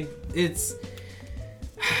 Like,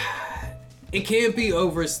 it can't be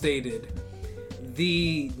overstated.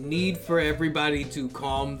 The need for everybody to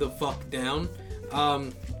calm the fuck down.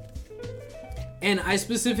 And I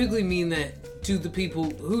specifically mean that to the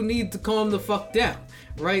people who need to calm the fuck down,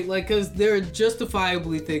 right? Like, because there are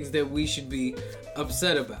justifiably things that we should be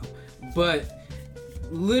upset about. But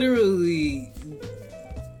literally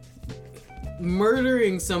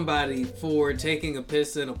murdering somebody for taking a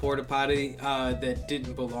piss in a porta potty that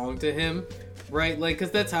didn't belong to him, right? Like,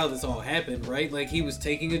 because that's how this all happened, right? Like, he was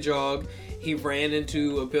taking a jog, he ran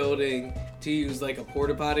into a building to use like a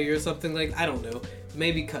porta potty or something, like, I don't know,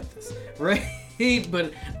 maybe cut this, right?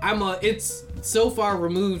 But it's so far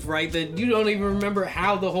removed, right, that you don't even remember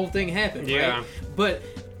how the whole thing happened, Yeah. right? But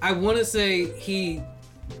I want to say he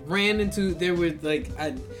ran into,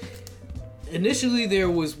 initially there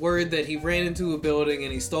was word that he ran into a building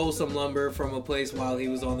and he stole some lumber from a place while he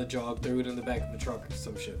was on the jog, threw it in the back of the truck or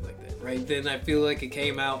some shit like that, right? Then I feel like it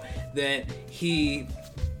came out that he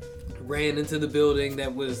ran into the building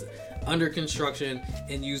that was under construction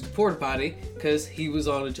and used a porta potty because he was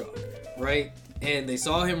on a jog, right? And they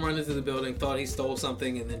saw him run into the building, thought he stole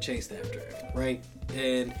something, and then chased after him, right?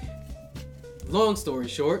 And long story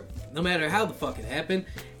short, no matter how the fuck it happened,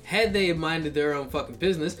 had they minded their own fucking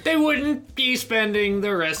business, they wouldn't be spending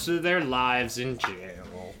the rest of their lives in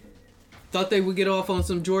jail. Thought they would get off on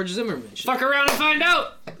some George Zimmerman shit. Fuck around and find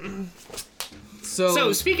out!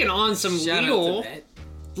 So speaking on some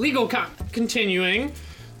legal continuing,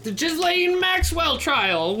 the Ghislaine Maxwell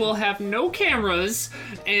trial will have no cameras,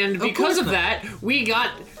 and because of that, we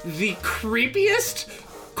got the creepiest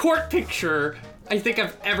court picture I think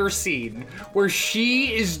I've ever seen, where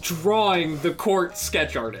she is drawing the court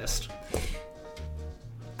sketch artist.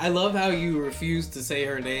 I love how you refuse to say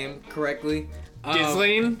her name correctly.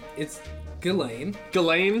 Ghislaine? It's Ghislaine.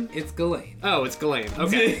 Ghislaine? It's Ghislaine. Oh, it's Ghislaine.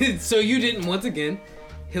 Okay. So you didn't, once again,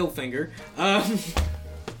 Hillfinger.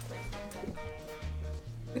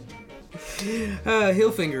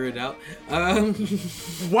 He'll figure it out.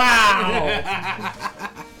 Wow!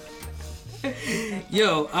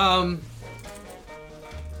 Yo,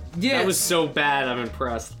 yeah. That was so bad, I'm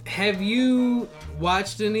impressed. Have you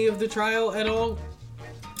watched any of the trial at all?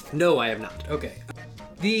 No, I have not. Okay.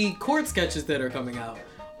 The court sketches that are coming out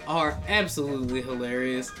are absolutely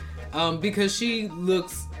hilarious, because she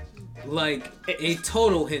looks like a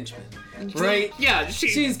total henchman, right? Yeah,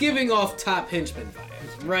 she's giving off top henchman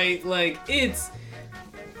vibes, right? Like, it's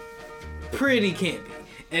pretty campy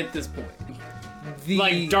at this point.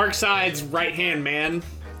 Like Darkseid's right-hand man?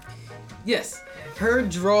 Yes. Her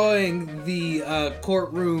drawing the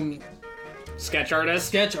courtroom sketch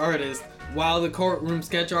artist while the courtroom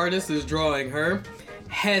sketch artist is drawing her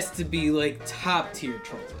has to be like top tier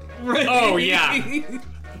trolling. Right? Oh yeah.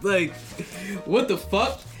 Like, what the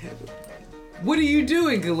fuck? What are you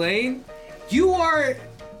doing, Ghislaine? You are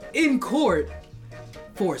in court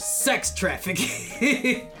for sex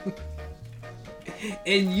trafficking.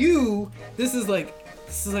 And this is like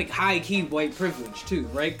high key white privilege too,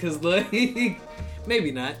 right? Because like,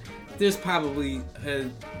 maybe not. There's probably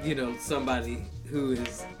somebody who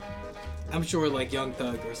is, I'm sure, like Young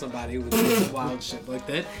Thug or somebody who would do some wild shit like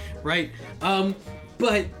that, right?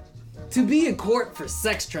 But to be in court for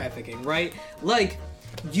sex trafficking, right? Like,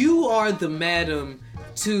 you are the madam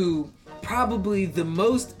to probably the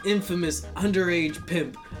most infamous underage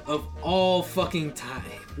pimp of all fucking time.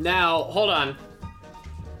 Now, hold on.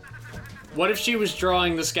 What if she was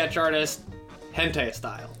drawing the sketch artist hentai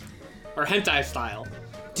style? Or hentai style?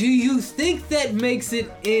 Do you think that makes it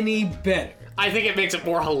any better? I think it makes it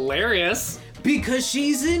more hilarious. Because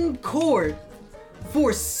she's in court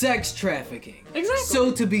for sex trafficking. Exactly.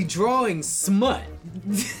 So to be drawing smut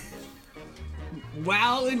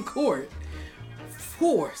while in court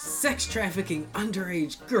for sex trafficking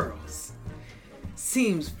underage girls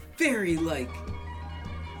seems very, like,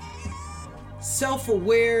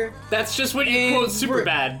 self-aware. That's just what you quote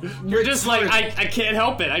Superbad. You're just like, I can't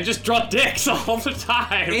help it. I just draw dicks all the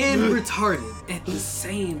time. And retarded at the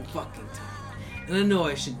same fucking time. And I know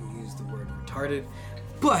I shouldn't use the word retarded,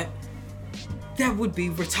 but that would be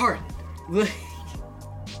retarded.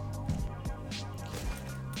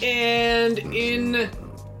 And in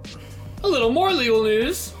a little more legal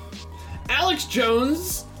news, Alex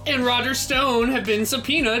Jones and Roger Stone have been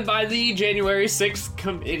subpoenaed by the January 6th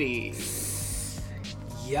committee.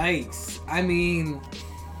 Yikes. I mean,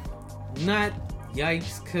 not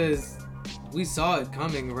yikes, because we saw it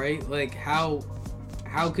coming, right? Like, how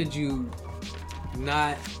could you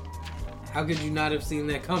not have seen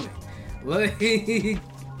that coming? Like,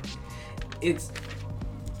 it's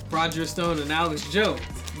Roger Stone and Alex Jones.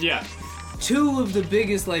 Yeah. Two of the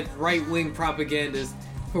biggest, like, right-wing propagandists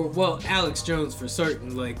Alex Jones for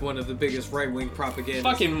certain, like, one of the biggest right-wing propagandists.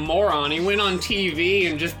 Fucking moron. He went on TV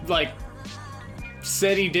and just, like,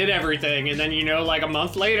 said he did everything, and then, you know, like a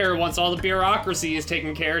month later, once all the bureaucracy is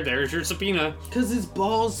taken care of, there's your subpoena. Cause it's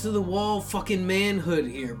balls to the wall fucking manhood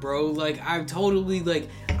here, bro. Like, I'm totally, like,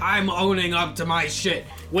 I'm owning up to my shit.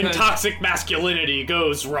 When toxic masculinity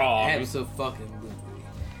goes wrong. Abso-fucking-lutely.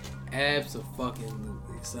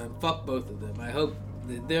 Abso-fucking-lutely, son. Fuck both of them. I hope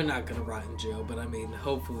that they're not gonna rot in jail, but I mean,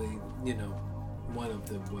 hopefully, you know, one of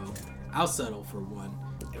them will. I'll settle for one.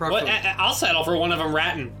 I'll settle for one of them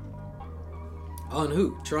ratting. On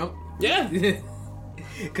who? Trump? Yeah.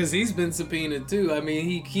 Because he's been subpoenaed too. I mean,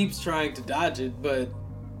 he keeps trying to dodge it, but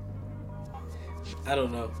I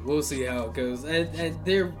don't know. We'll see how it goes. And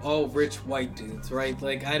they're all rich white dudes, right?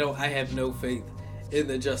 Like, I have no faith in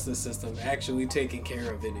the justice system actually taking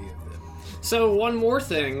care of any of them. So, one more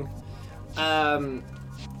thing.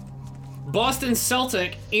 Boston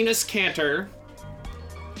Celtic, Enes Kanter.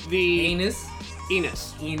 Enes?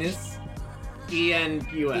 E-N-U-S.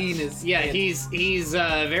 Enes. Yeah, he's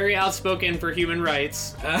very outspoken for human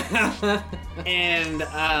rights. And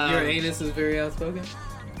your anus is very outspoken?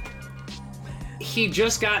 He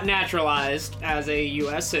just got naturalized as a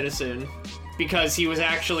U.S. citizen because he was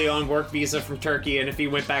actually on work visa from Turkey, and if he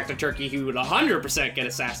went back to Turkey, he would 100% get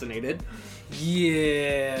assassinated.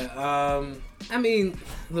 Yeah, I mean,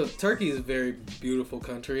 look, Turkey is a very beautiful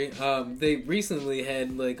country. They recently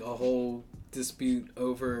had, like, a whole dispute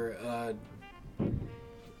over,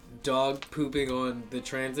 dog pooping on the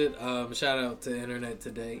transit. Shout out to Internet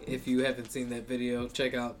Today. If you haven't seen that video,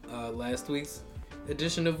 check out last week's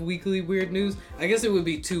edition of Weekly Weird News. I guess it would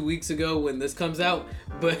be 2 weeks ago when this comes out,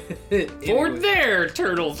 but anyway. For their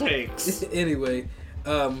turtle takes. Anyway,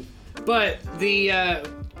 but the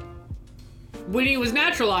when he was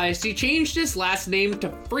naturalized, he changed his last name to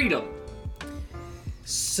Freedom.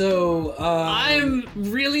 So I'm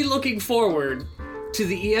really looking forward to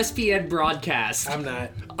the ESPN broadcast. I'm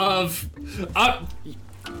not. Of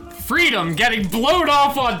Freedom getting blown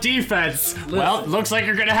off on defense. Listen. Well, looks like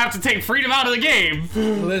you're gonna have to take Freedom out of the game.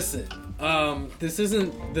 Listen, this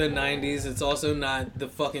isn't the 90s. It's also not the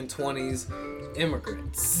fucking 20s.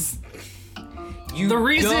 Immigrants. The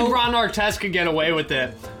reason Ron Artest could get away with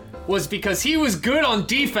it was because he was good on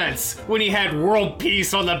defense when he had world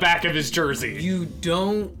peace on the back of his jersey. You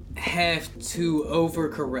don't have to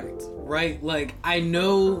overcorrect, right? Like, I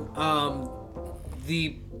know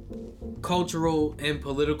the cultural and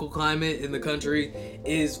political climate in the country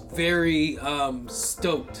is very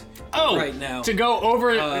stoked right now. To go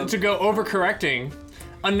overcorrecting.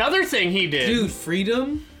 Another thing he did. Dude,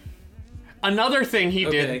 Freedom? Another thing he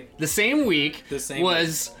did the same week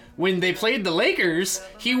was when they played the Lakers,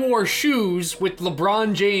 he wore shoes with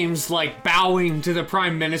LeBron James, like, bowing to the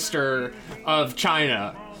Prime Minister of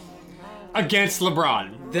China against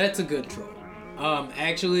LeBron. That's a good troll.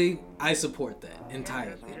 Actually, I support that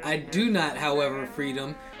entirely. I do not, however,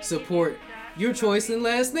 Freedom, support your choice in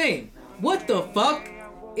last name. What the fuck?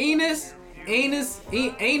 Enes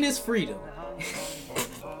Freedom.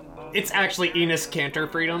 It's actually Enes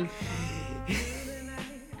Kanter Freedom.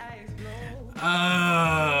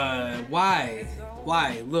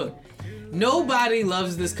 Why? Look, nobody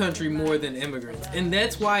loves this country more than immigrants. And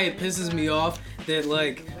that's why it pisses me off that,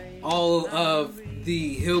 like, all of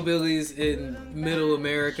the hillbillies in middle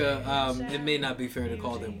America, it may not be fair to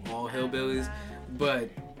call them all hillbillies,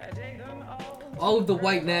 but all of the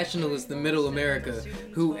white nationalists in middle America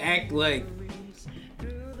who act like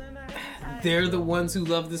they're the ones who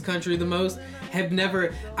love this country the most have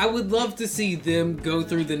never... I would love to see them go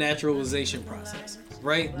through the naturalization process,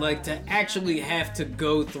 right? Like, to actually have to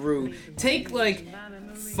go through... Take, like,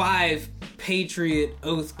 5 Patriot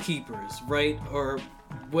Oath Keepers, right? Or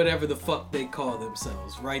whatever the fuck they call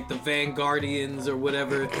themselves, right? The Vanguardians or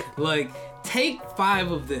whatever. Like, take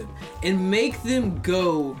 5 of them and make them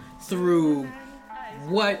go through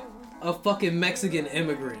what a fucking Mexican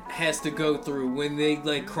immigrant has to go through when they,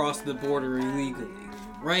 like, cross the border illegally,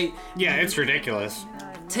 right? Yeah, it's ridiculous.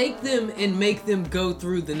 Take them and make them go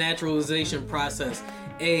through the naturalization process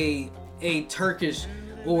a Turkish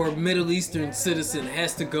or Middle Eastern citizen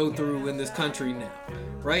has to go through in this country now,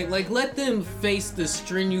 right? Like, let them face the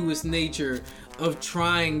strenuous nature of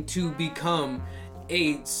trying to become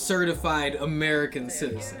a certified American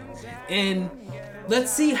citizen. And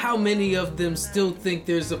let's see how many of them still think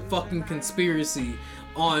there's a fucking conspiracy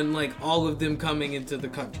on, like, all of them coming into the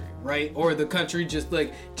country, right? Or the country just,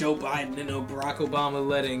 like, Joe Biden and Barack Obama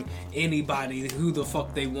letting anybody who the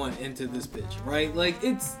fuck they want into this bitch, right? Like,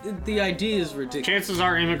 the idea is ridiculous. Chances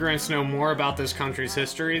are immigrants know more about this country's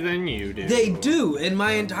history than you do. They do, and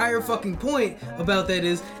my entire fucking point about that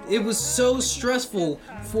is it was so stressful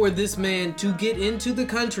for this man to get into the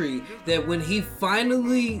country that when he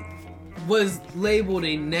finally was labeled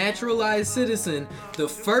a naturalized citizen, the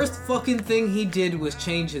first fucking thing he did was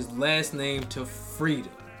change his last name to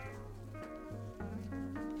Freedom.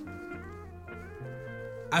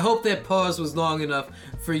 I hope that pause was long enough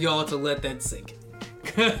for y'all to let that sink in.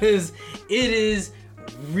 Because it is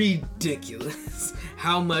ridiculous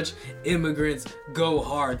how much immigrants go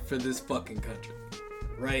hard for this fucking country.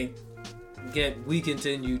 Right? Yet we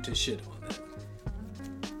continue to shit on them.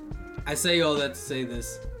 I say all that to say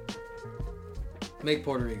this. Make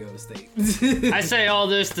Puerto Rico a state. I say all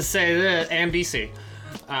this to say this, and DC.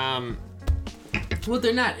 Well,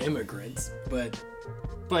 they're not immigrants, but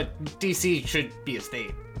DC should be a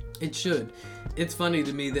state. It should. It's funny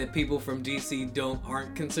to me that people from DC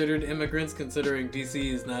aren't considered immigrants, considering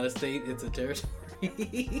DC is not a state, it's a territory.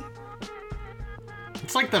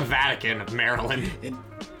 It's like the Vatican of Maryland. It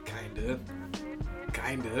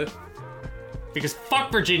kinda. Because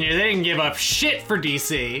fuck Virginia, they didn't give up shit for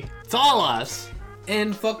DC. It's all us.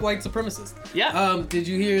 And fuck white supremacists. Yeah. Did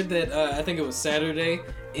you hear that, I think it was Saturday,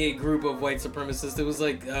 a group of white supremacists, it was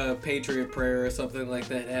like Patriot Prayer or something like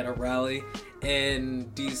that, at a rally in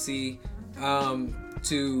DC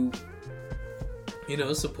to,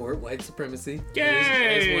 support white supremacy.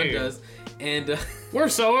 Yay! As one does. And we're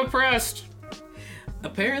so oppressed.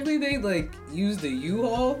 Apparently they, used a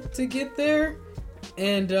U-Haul to get there.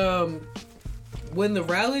 And when the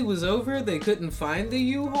rally was over, they couldn't find the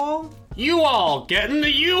U-Haul. U-Haul! Get in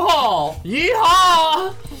the U-Haul!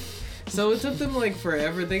 Yeehaw! So it took them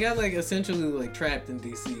forever. They got essentially trapped in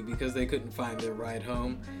DC because they couldn't find their ride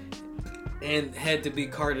home and had to be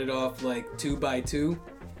carted off 2 by 2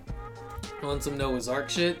 on some Noah's Ark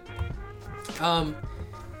shit.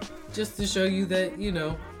 Just to show you that,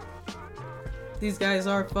 these guys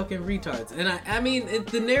are fucking retards. And I mean,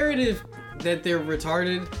 the narrative that they're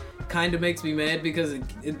retarded kind of makes me mad because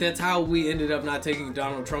that's how we ended up not taking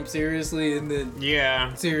Donald Trump seriously, and then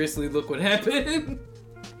seriously, look what happened.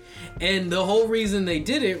 And the whole reason they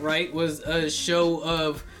did it, right, was a show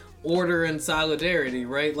of order and solidarity,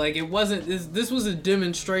 right? It wasn't, this was a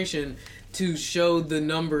demonstration to show the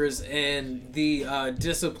numbers and the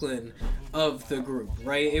discipline of the group,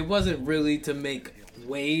 right? It wasn't really to make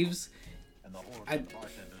waves.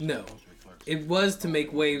 No. It was to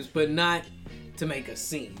make waves, but not to make a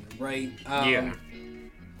scene, right?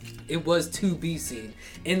 It was to be seen.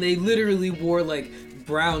 And they literally wore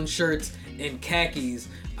brown shirts and khakis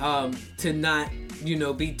to not,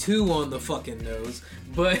 be too on the fucking nose,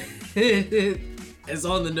 but as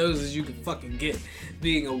on the nose as you can fucking get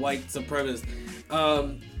being a white supremacist.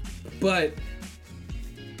 But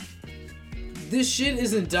this shit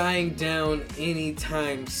isn't dying down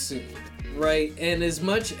anytime soon, right? And as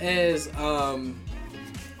much as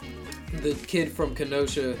the kid from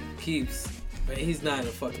Kenosha keeps, he's not a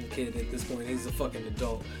fucking kid at this point, he's a fucking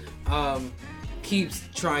adult, keeps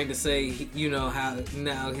trying to say, how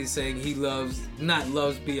now he's saying he loves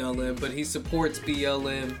BLM, but he supports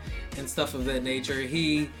BLM and stuff of that nature.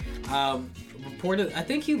 He reported, I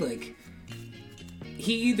think he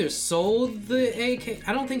either sold the AK,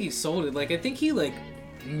 I don't think he sold it, I think he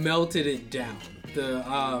melted it down, the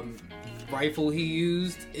rifle he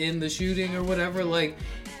used in the shooting or whatever.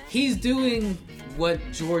 He's doing what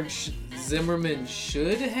George Zimmerman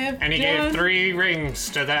should have done. And he gave 3 rings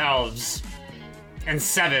to the elves and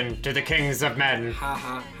 7 to the kings of men. Ha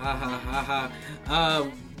ha ha ha ha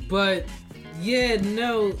ha. But yeah,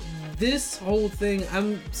 no, this whole thing,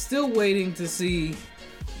 I'm still waiting to see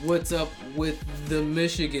what's up with the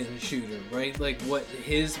Michigan shooter, right? What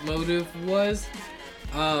his motive was.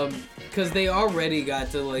 Cause they already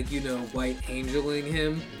got to white angeling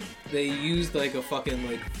him. They used a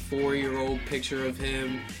fucking 4-year-old picture of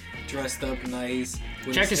him dressed up nice.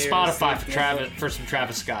 Check his Spotify for some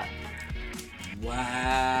Travis Scott. Wow.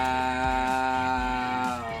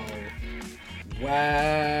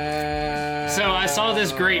 So I saw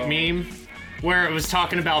this great meme where it was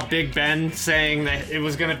talking about Big Ben saying that it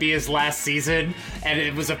was going to be his last season, and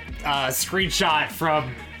it was a screenshot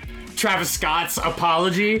from Travis Scott's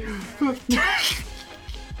apology.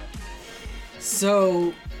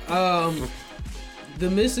 So, the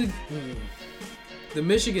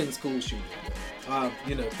Michigan school shooting,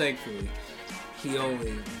 thankfully, he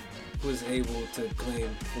only was able to claim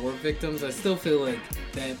 4 victims. I still feel like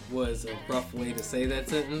that was a rough way to say that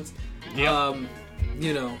sentence. Yep.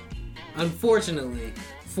 Unfortunately,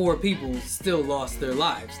 4 people still lost their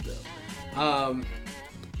lives, though.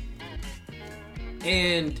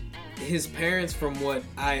 And his parents, from what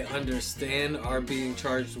I understand, are being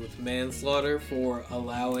charged with manslaughter for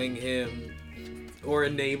allowing him or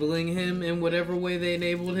enabling him in whatever way they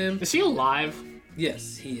enabled him. Is he alive?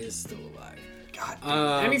 Yes, he is still alive.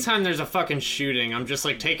 God, anytime there's a fucking shooting, I'm just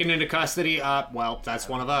like taken into custody. Well, that's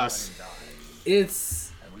one of us.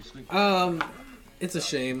 It's a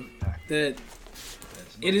shame that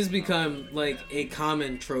it has become like a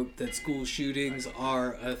common trope that school shootings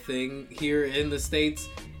are a thing here in the States,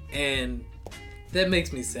 and that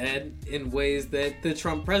makes me sad in ways that the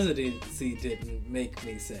Trump presidency didn't make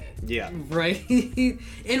me sad. Yeah. Right?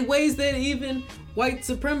 In ways that even white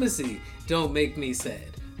supremacy don't make me sad.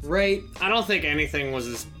 Right? I don't think anything was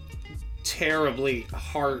as terribly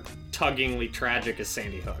heart-tuggingly tragic as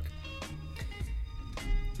Sandy Hook.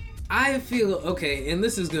 I feel, okay, and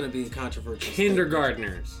this is going to be a controversial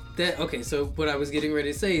Kindergartners. So what I was getting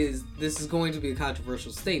ready to say is this is going to be a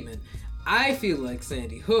controversial statement. I feel like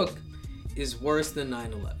Sandy Hook is worse than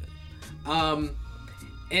 9/11.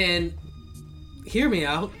 And hear me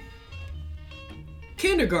out.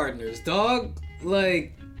 Kindergartners, dog.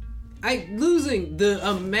 Like, losing the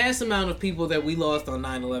mass amount of people that we lost on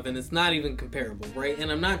 9/11 is not even comparable, right? And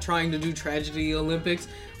I'm not trying to do tragedy Olympics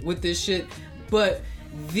with this shit, but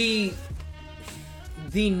the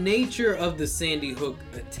nature of the Sandy Hook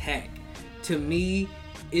attack to me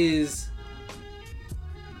is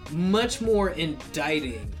much more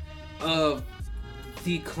indicting of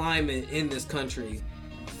the climate in this country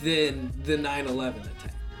than the 9/11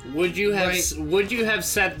 attack. Would you have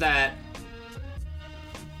said that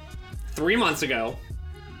 3 months ago,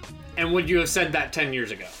 and would you have said that 10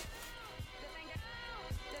 years ago?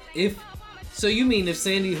 So you mean if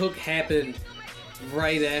Sandy Hook happened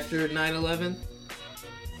right after 9/11?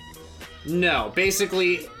 No,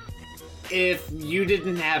 basically, if you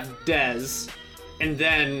didn't have Dez, and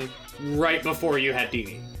then right before you had Dee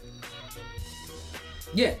Dee.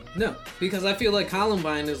 Yeah, no, because I feel like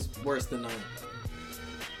Columbine is worse than 9/11.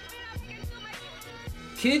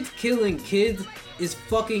 Kids killing kids is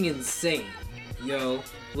fucking insane, yo.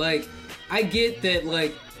 Like, I get that,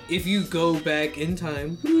 like, if you go back in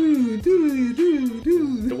time, the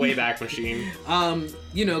Wayback Machine.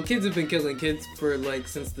 Kids have been killing kids for, like,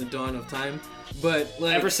 since the dawn of time, but,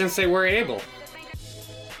 like, ever since they were able.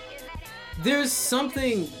 There's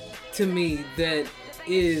something to me that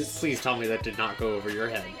is... Please tell me that did not go over your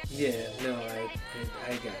head. Yeah, no, I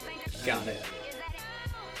got it. Got it.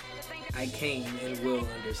 I can and will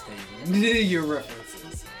understand your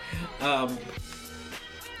references.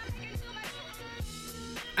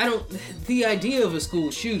 The idea of a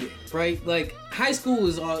school shooting, right? Like, high school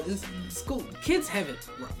is school. Kids have it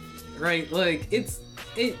rough, right? Like,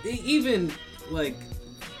 even, like,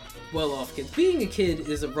 well-off kids. Being a kid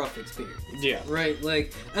is a rough experience. Yeah. Right?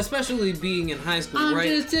 Like, especially being in high school, I'm right?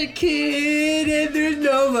 I'm just a kid and there's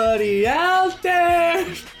nobody out there.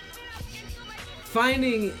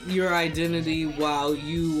 Finding your identity while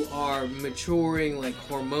you are maturing, like,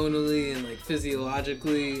 hormonally and, like,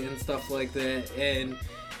 physiologically and stuff like that, and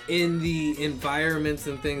in the environments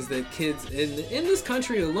and things that kids in this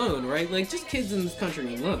country alone, right? Like, just kids in this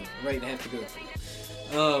country alone, right, have to go through.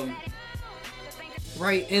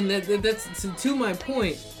 Right, and that's to my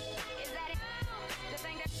point.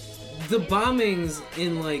 The bombings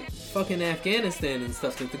in, like, fucking Afghanistan and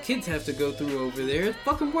stuff that the kids have to go through over there is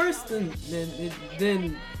fucking worse than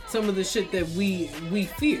some of the shit that we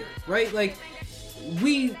fear, right? Like,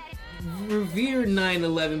 we revere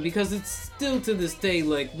 9/11 because it's still to this day,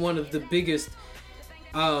 like, one of the biggest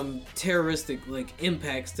terroristic, like,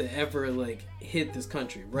 impacts to ever, like, hit this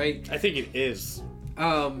country, right? I think it is.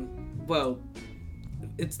 Well,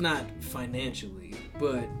 it's not financially,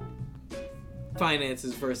 but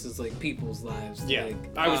finances versus, like, people's lives. Yeah,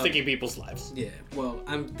 like, I was thinking people's lives. Yeah, well,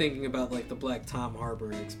 I'm thinking about, like, the Black Tom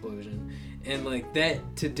Harbor explosion, and, like, that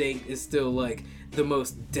to date is still, like, the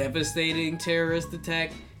most devastating terrorist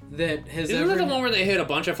attack that has Isn't ever... that the one where they hit a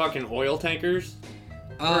bunch of fucking oil tankers?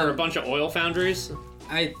 Or a bunch of oil foundries?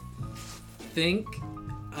 I think,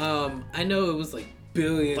 I know it was, like,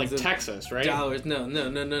 billions Like of Texas, right? dollars.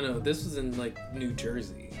 No. This was in like New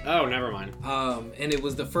Jersey. Oh, never mind. And it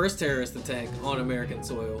was the first terrorist attack on American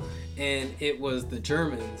soil, and it was the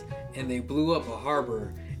Germans, and they blew up a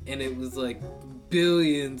harbor, and it was like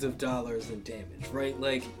billions of dollars in damage, right?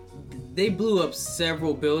 Like, they blew up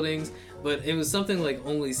several buildings, but it was something like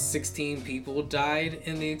only 16 people died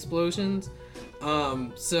in the explosions.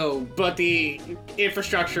 But the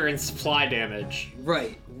infrastructure and supply damage,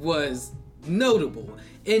 right, was notable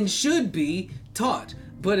and should be taught,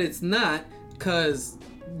 but it's not, because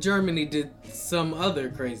Germany did some other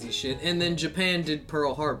crazy shit, and then Japan did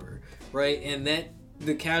Pearl Harbor, right? And that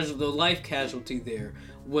the life casualty there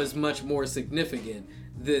was much more significant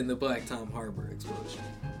than the Black Tom Harbor explosion.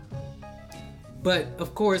 But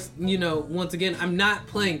of course, you know, once again, I'm not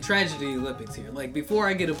playing Tragedy Olympics here. Like, before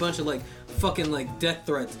I get a bunch of like fucking like death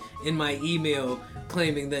threats in my email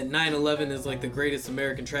claiming that 9/11 is like the greatest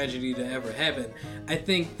American tragedy to ever happen, I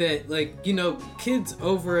think that, like, you know, kids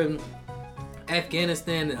over in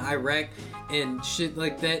Afghanistan and Iraq and shit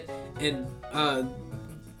like that, and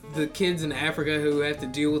the kids in Africa who have to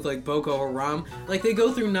deal with like Boko Haram, like, they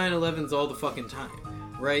go through 9/11s all the fucking time,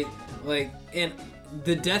 right? Like, and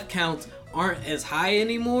the death counts aren't as high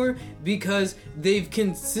anymore because they've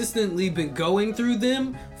consistently been going through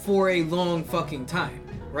them for a long fucking time,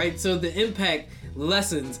 right? So the impact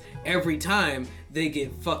lessens every time they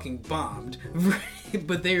get fucking bombed, right?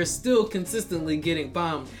 But they are still consistently getting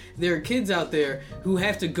bombed. There are kids out there who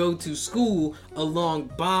have to go to school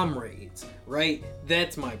along bomb raids, right?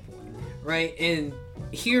 That's my point, right? And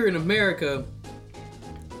here in America,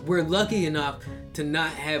 we're lucky enough to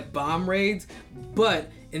not have bomb raids, but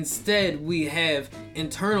instead we have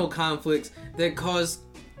internal conflicts that cause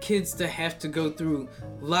kids to have to go through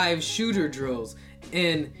live shooter drills,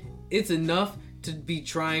 and it's enough to be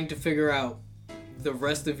trying to figure out the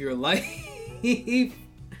rest of your life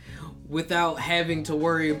without having to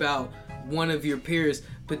worry about one of your peers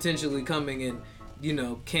potentially coming and, you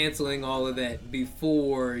know, canceling all of that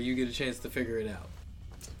before you get a chance to figure it out.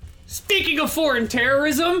 Speaking of foreign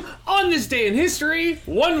terrorism, on this day in history,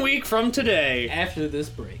 1 week from today. After this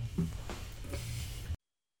break.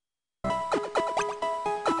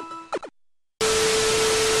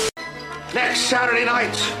 Next Saturday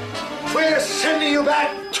night, we're sending you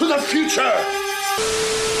back to the future.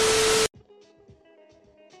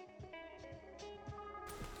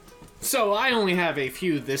 So I only have a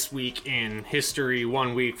few this week in history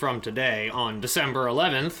 1 week from today on December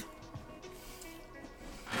 11th.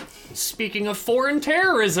 Speaking of foreign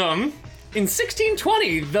terrorism, in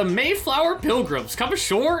 1620, the Mayflower Pilgrims come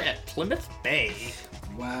ashore at Plymouth Bay.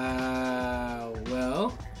 Wow.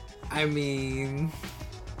 Well, I mean,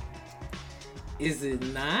 is it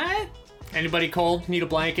not? Anybody cold? Need a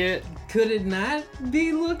blanket? Could it not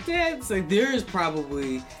be looked at? It's like, there is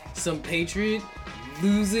probably some patriot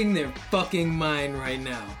losing their fucking mind right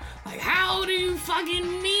now. Like, how do you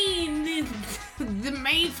fucking mean the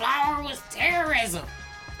Mayflower was terrorism?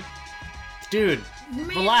 Dude,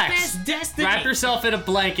 relax. Destiny. Wrap yourself in a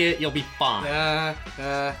blanket, you'll be fine.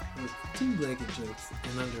 2 blanket jokes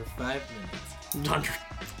in under 5 minutes. Under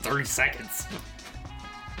 30 seconds.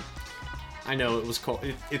 I know, it was cold.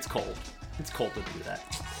 It's cold. It's cold to do that.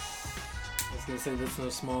 I was gonna say, that's no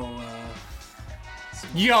small,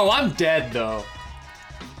 Yo, I'm dead, though.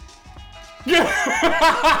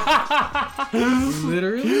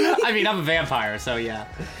 Literally? I mean, I'm a vampire, so yeah.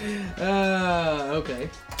 Okay.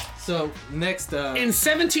 So, next, In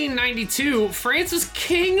 1792, France's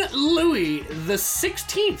King Louis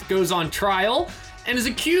XVI goes on trial and is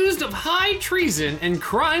accused of high treason and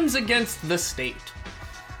crimes against the state.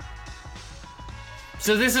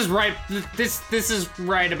 So this is right. This is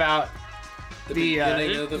right about the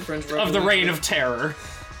beginning of the French Revolution. Of the Reign of Terror.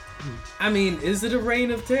 I mean, is it a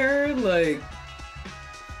reign of terror? Like,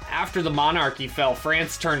 after the monarchy fell,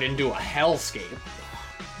 France turned into a hellscape.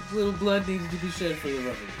 Little blood needed to be shed for the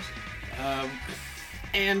revolution.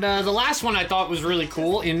 And the last one I thought was really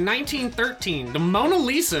cool. In 1913, the Mona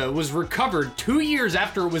Lisa was recovered 2 years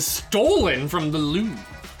after it was stolen from the Louvre.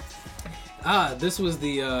 This was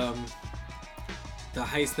the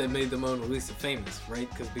heist that made the Mona Lisa famous, right?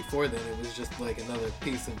 Because before then, it was just like another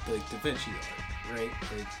piece of like Da Vinci art, right?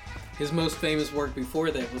 Like, his most famous work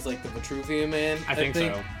before that was like the Vitruvian Man. I think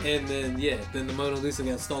so. And then then the Mona Lisa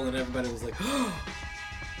got stolen. Everybody was like, oh,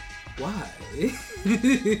 why?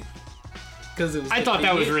 Because it was. I thought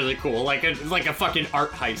that was really cool, like a fucking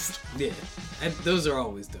art heist. Yeah, and those are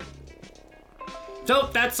always dope. So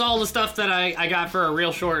that's all the stuff that I got for a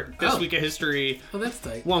real short this week of history. Well, that's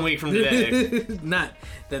tight. 1 week from today. Not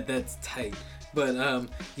that that's tight, but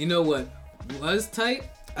you know what was tight?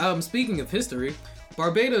 Speaking of history,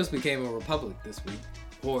 Barbados became a republic this week.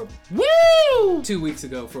 Or Woo! 2 weeks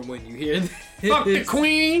ago from when you hear this. Fuck the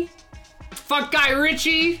Queen. Fuck Guy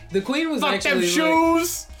Ritchie. The Queen was Fuck actually them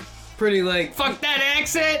shoes. Pretty like... Fuck that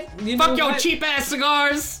accent. You know Fuck your what? cheap ass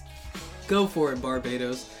cigars. Go for it,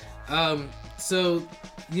 Barbados. So,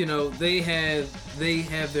 you know, they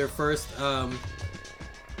have their first, I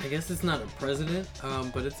guess it's not a president,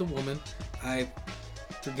 but it's a woman. I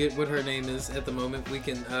forget what her name is at the moment. We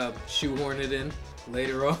can shoehorn it in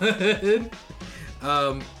later on.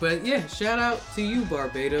 But yeah, shout out to you,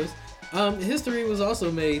 Barbados. History was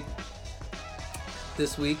also made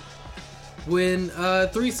this week when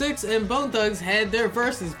 3-6 and Bone Thugs had their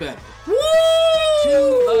versus battle. Woo!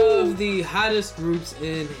 Two of the hottest groups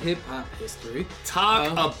in hip-hop history.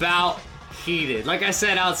 Talk about heated. Like I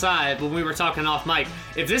said outside when we were talking off mic,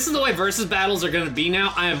 if this is the way versus battles are going to be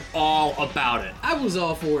now, I am all about it. I was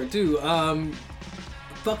all for it too.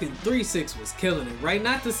 Fucking 3-6 was killing it, right?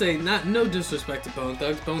 Not to say, no disrespect to Bone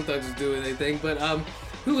Thugs. Bone Thugs was doing their thing, but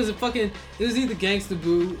who was it? It was either Gangsta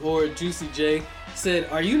Boo or Juicy J. Said,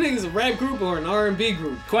 are you niggas a rap group or an R&B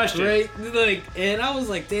group? Question. Right? Like, and I was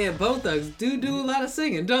like, damn, Bone Thugs do a lot of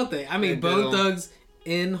singing, don't they? I mean, Bone Thugs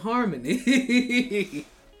in harmony.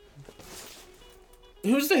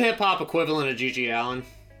 Who's the hip hop equivalent of Gigi Allen?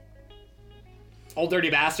 Old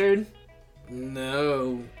Dirty Bastard?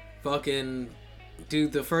 No. Fucking...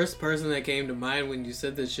 Dude, the first person that came to mind when you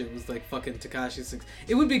said this shit was like fucking Tekashi 6.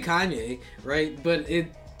 It would be Kanye, right? But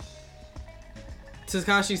Tekashi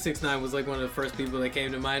 6ix9ine was like one of the first people that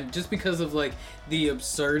came to mind just because of like the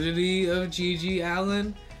absurdity of Gigi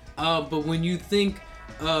Allen. But when you think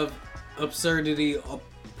of absurdity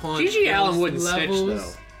upon Gigi Allen wouldn't levels, snitch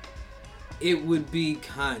though. It would be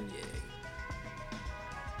Kanye.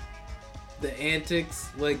 The antics,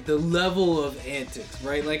 like the level of antics,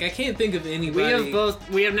 right? Like I can't think of anybody.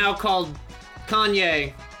 We have now called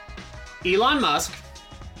Kanye Elon Musk,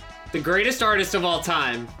 the greatest artist of all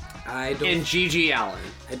time, and Gigi Allen.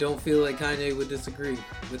 I don't feel like Kanye would disagree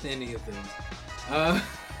with any of them.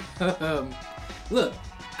 Look,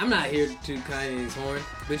 I'm not here to toot Kanye's horn,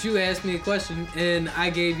 but you asked me a question and I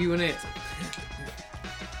gave you an answer.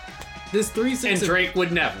 This 3-6 and Drake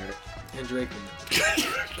would never. And Drake would never.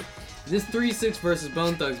 This 3-6 versus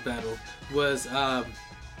Bone Thugs battle was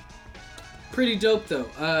pretty dope though.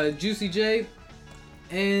 Juicy J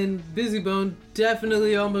and Busy Bone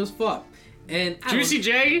definitely almost fought. And Juicy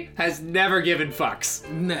J has never given fucks.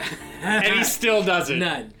 Nah. And he still doesn't.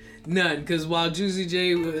 None. Because while Busy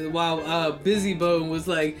Bone was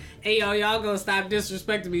like, hey y'all gonna stop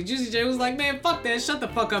disrespecting me, Juicy J was like, man, fuck that, shut the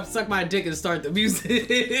fuck up, suck my dick and start the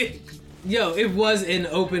music. Yo, it was an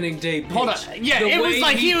opening day pitch. Hold on. Yeah, it was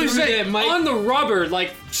like he was on the rubber,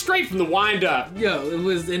 like straight from the wind up. Yo, it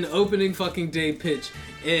was an opening fucking day pitch.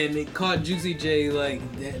 And it caught Juicy J like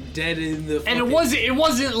dead in the fucking... And it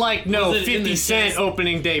wasn't like 50 Cent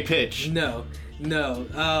opening day pitch. No.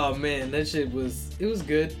 Oh man, that shit was... It was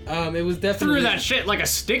good. It was definitely... Threw that shit like a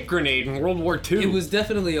stick grenade in World War II. It was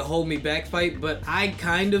definitely a hold me back fight, but I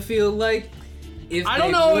kind of feel like... I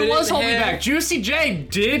don't know, it was hold me back. Juicy J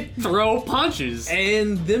did throw punches.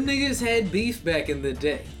 And them niggas had beef back in the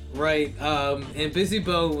day, right? And Busy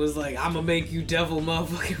Bone was like, I'm gonna make you devil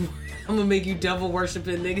motherfucking... I'm gonna make you devil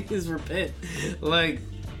worshiping niggas repent. Like,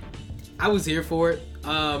 I was here for it.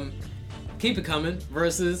 Keep it coming.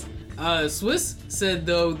 Versus Swiss said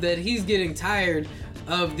though that he's getting tired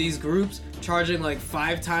of these groups charging like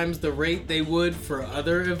 5 times the rate they would for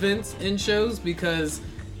other events and shows because,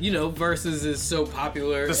 you know, Versus is so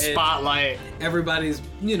popular. The spotlight. Everybody's,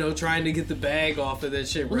 you know, trying to get the bag off of that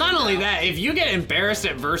shit. Well, not only that, if you get embarrassed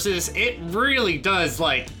at Versus, it really does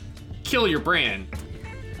like kill your brand.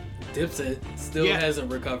 Dipset still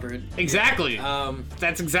hasn't recovered. Exactly.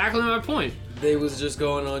 That's exactly my point. They was just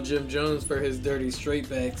going on Jim Jones for his dirty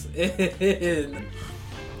straightbacks.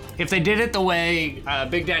 If they did it the way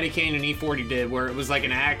Big Daddy Kane and E40 did, where it was like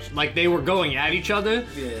an act, like they were going at each other,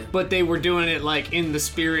 but they were doing it like in the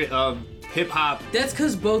spirit of hip hop. That's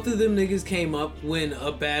because both of them niggas came up when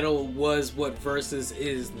a battle was what Versus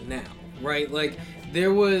is now, right? Like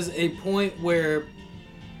there was a point where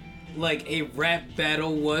like a rap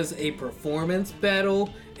battle was a performance battle,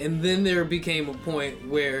 and then there became a point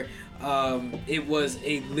where it was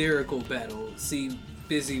a lyrical battle. See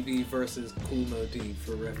Busy B versus Kool Mo D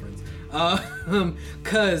for reference.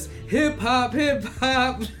 Cause hip hop.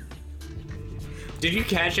 Did you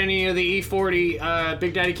catch any of the E40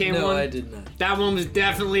 Big Daddy Kane one? No, I did not. That one was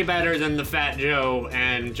definitely better than the Fat Joe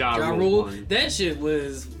and Ja Rule one. That shit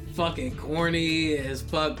was fucking corny as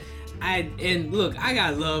fuck. And look, I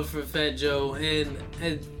got love for Fat Joe, and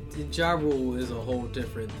Ja Rule is a whole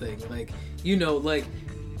different thing. Like, you know, like,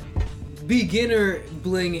 beginner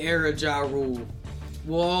bling era Ja Rule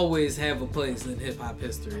will always have a place in hip-hop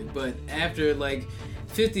history. But after, like,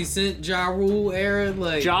 50 Cent Ja Rule era,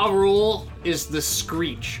 like... Ja Rule is the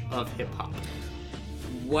Screech of hip-hop.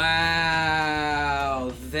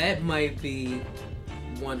 Wow. That might be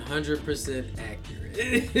 100%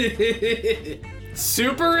 accurate.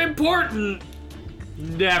 Super important.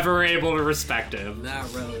 Never able to respect him.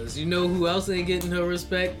 Not relevant. You know who else ain't getting no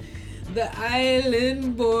respect? The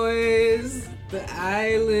Island Boys. The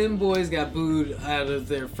Island Boys got booed out of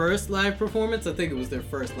their first live performance. I think it was their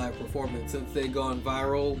first live performance since they'd gone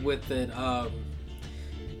viral with that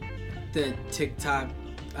TikTok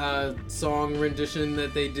song rendition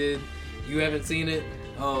that they did. You haven't seen it?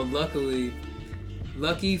 Oh,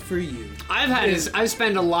 lucky for you. I've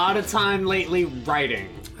spent a lot of time lately writing.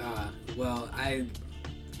 Well, I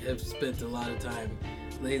have spent a lot of time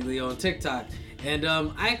lately on TikTok. And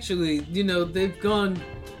actually, you know, they've gone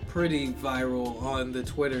pretty viral on the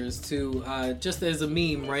Twitters too, just as a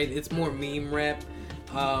meme, right? It's more meme rap,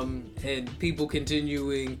 and people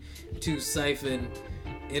continuing to siphon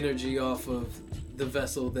energy off of the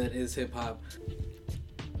vessel that is hip-hop.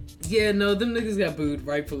 Yeah, no, them niggas got booed,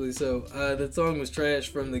 rightfully so. That song was trash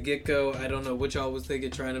from the get-go. I don't know what y'all was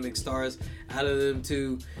thinking, trying to make stars out of them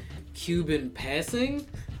two Cuban passing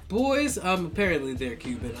boys. Apparently they're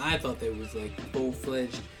Cuban. I thought they was like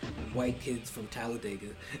full-fledged white kids from Talladega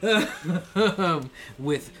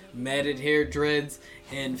with matted hair, dreads,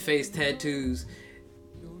 and face tattoos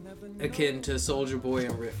akin to Soulja Boy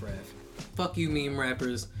and Riff Raff. Fuck you, meme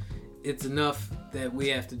rappers. It's enough that we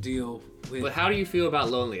have to deal with. But how do you feel about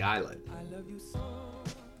Lonely Island?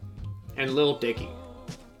 And Lil Dicky?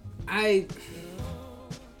 I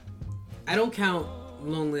don't count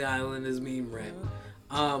Lonely Island as meme rap.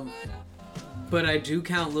 But I do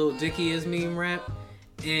count Lil Dicky as meme rap.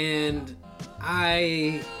 And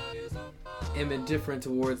I am indifferent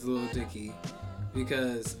towards Lil Dicky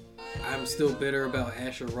because I'm still bitter about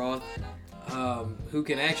Asher Roth, who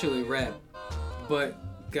can actually rap,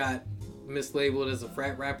 but got mislabeled as a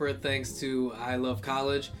frat rapper thanks to I Love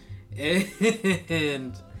College,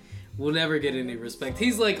 and will never get any respect.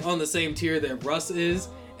 He's like on the same tier that Russ is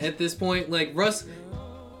at this point. Like, Russ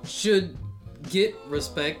should get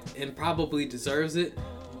respect and probably deserves it,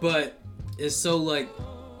 but is so like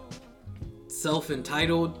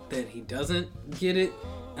self-entitled that he doesn't get it.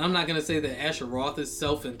 And I'm not gonna say that Asher Roth is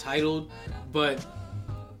self-entitled, but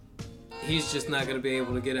he's just not gonna be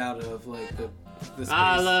able to get out of like the space.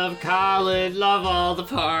 I love college, love all the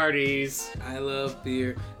parties. I love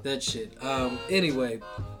beer, that shit. Anyway,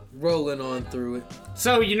 rolling on through it.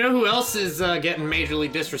 So you know who else is getting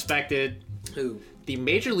majorly disrespected? Who? The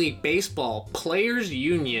Major League Baseball Players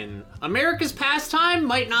Union. America's pastime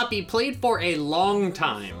might not be played for a long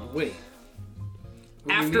time. Wait.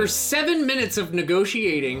 After 7 minutes of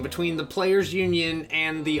negotiating between the Players Union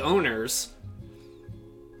and the owners,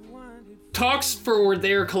 talks for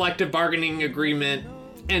their collective bargaining agreement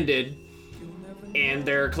ended, and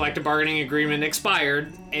their collective bargaining agreement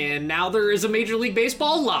expired, and now there is a Major League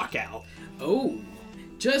Baseball lockout. Oh.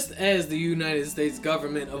 Just as the United States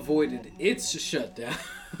government avoided its shutdown,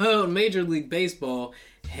 Major League Baseball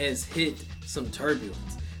has hit some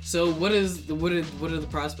turbulence. So what are the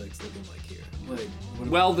prospects looking like here?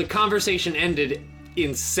 Well, the conversation ended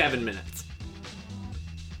in 7 minutes.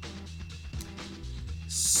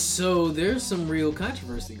 So there's some real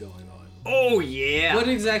controversy going on. Oh yeah. What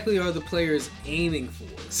exactly are the players aiming for?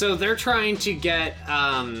 So they're trying to get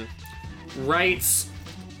rights.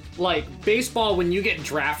 Like, baseball, when you get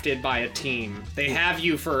drafted by a team, they have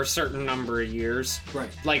you for a certain number of years. Right.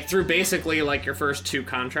 Like, through basically, like, your first 2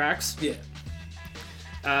 contracts. Yeah.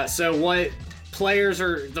 So what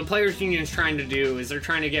the Players Union is trying to do is they're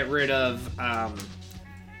trying to get rid of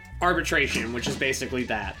arbitration, which is basically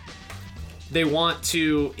that. They want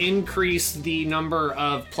to increase the number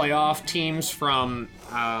of playoff teams from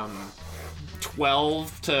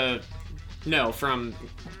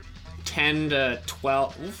 10 to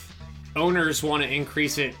 12. Owners want to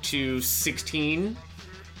increase it to 16,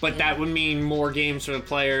 but that would mean more games for the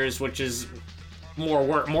players, which is more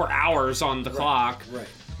work, more hours on the clock, right?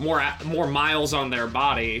 More miles on their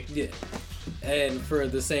body. Yeah, and for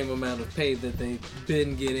the same amount of pay that they've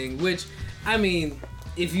been getting. Which, I mean,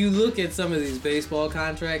 if you look at some of these baseball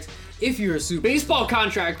contracts, if you're a super baseball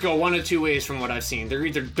contracts go one of two ways from what I've seen. They're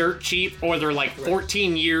either dirt cheap or they're like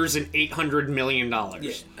 14 years and $800 million.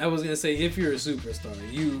 Yeah, I was gonna say if you're a superstar,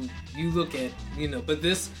 you look at, you know, but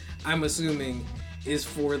this I'm assuming is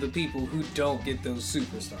for the people who don't get those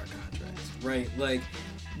superstar contracts, right? Like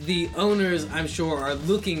the owners, I'm sure, are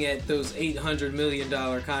looking at those $800 million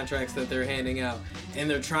contracts that they're handing out, and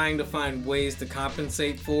they're trying to find ways to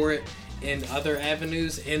compensate for it in other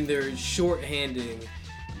avenues, and they're shorthanding,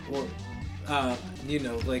 or,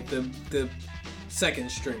 like the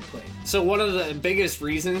second string play. So one of the biggest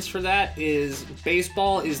reasons for that is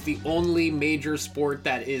baseball is the only major sport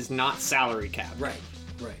that is not salary capped. Right.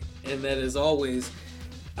 And that has always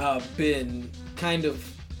been kind of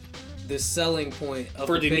the selling point of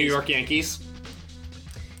for the New York Yankees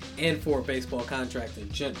and for a baseball contract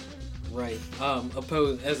in general, right?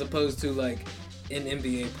 As opposed to like an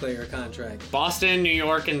NBA player contract. Boston, New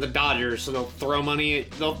York, and the Dodgers, so they'll throw money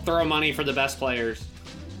for the best players.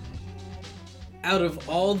 Out of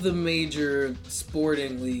all the major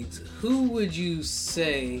sporting leagues, who would you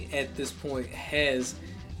say at this point has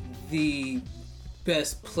the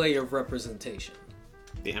best player representation?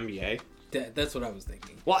 The NBA? That's what I was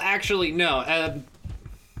thinking. Well, actually, no.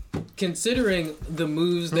 Considering the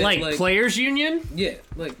moves that... Like players' union? Yeah,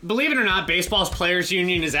 like... Believe it or not, baseball's players'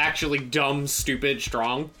 union is actually dumb, stupid,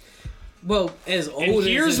 strong. Well, as old and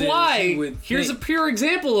here's as it why. Is, you would here's think. a pure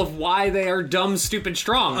example of why they are dumb, stupid,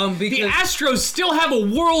 strong. Because the Astros still have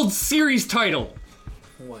a World Series title.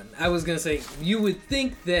 I was gonna say, you would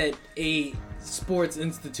think that a sports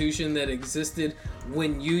institution that existed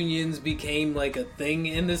when unions became like a thing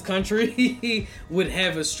in this country would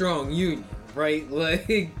have a strong union, right? Like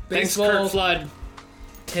Thanks, baseball Kurt Flood.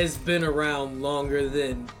 has been around longer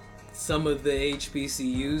than some of the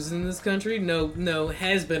HBCUs in this country. No,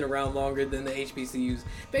 has been around longer than the HBCUs.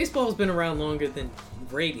 Baseball's been around longer than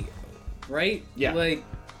radio, right? Yeah. Like,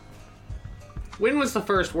 when was the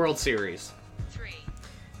first World Series?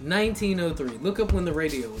 1903. Look up when the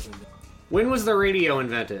radio was invented. When was the radio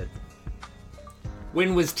invented?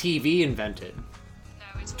 When was TV invented?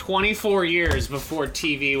 24 years before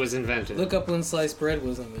TV was invented. Look up when sliced bread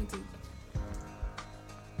was invented.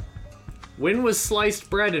 When was sliced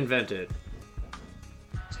bread invented?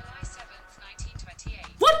 July 7th, 1928.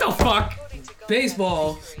 What the fuck?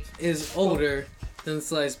 Baseball is older than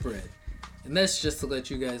sliced bread. And that's just to let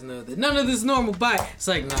you guys know that none of this normal bite. It's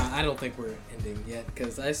like, nah, I don't think we're ending yet,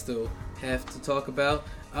 because I still have to talk about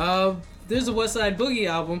there's a West Side Boogie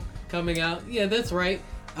album coming out. Yeah, that's right.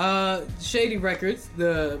 Shady Records,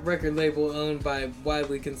 the record label owned by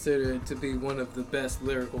widely considered to be one of the best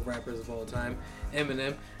lyrical rappers of all time,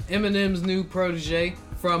 Eminem. Eminem's new protege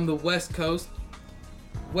from the West Coast,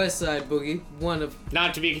 West Side Boogie, one of...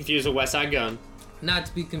 Not to be confused with West Side Gun. Not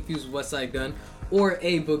to be confused with West Side Gun, or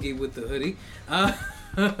A Boogie with the hoodie.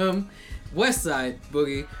 West Side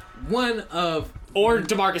Boogie, one of... Or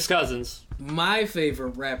DeMarcus Cousins. My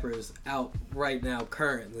favorite rappers out right now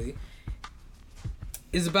currently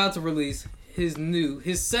is about to release his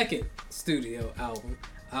second studio album.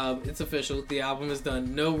 It's official. The album is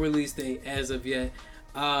done. No release date as of yet.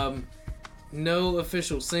 No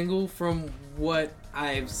official single from what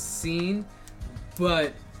I've seen,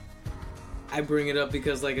 but I bring it up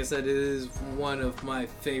because, like I said, it is one of my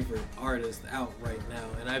favorite artists out right now,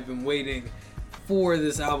 and I've been waiting for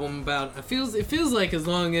this album about it feels like as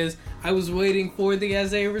long as I was waiting for the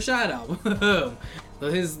Isaiah Rashad album.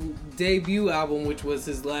 His debut album, which was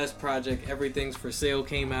his last project, Everything's for Sale,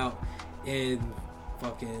 came out in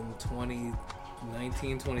fucking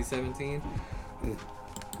 2019, 2017.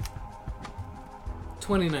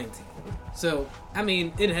 2019. So, I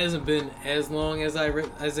mean, it hasn't been as long as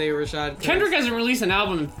Isaiah Rashad. Kendrick hasn't released an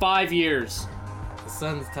album in 5 years. The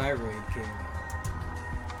Sun's Tirade came out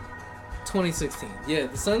 2016. Yeah,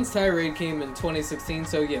 The Sun's Tirade came in 2016,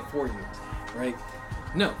 so yeah, 4 years, right?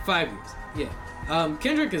 No, 5 years. Yeah.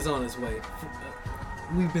 Kendrick is on his way.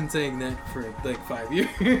 We've been saying that for like 5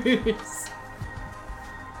 years.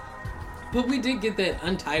 But we did get that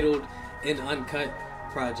untitled and uncut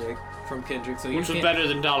project from Kendrick, so which was better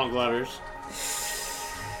than Donald Glover's.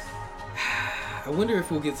 I wonder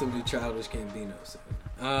if we'll get some new Childish Gambino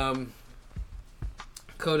soon.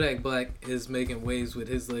 Kodak Black is making waves with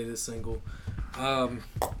his latest single. I'm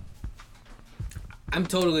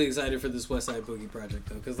totally excited for this West Side Boogie project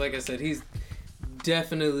though, because like I said, he's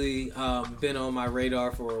definitely been on my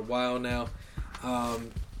radar for a while now.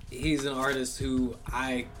 He's an artist who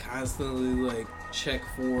I constantly check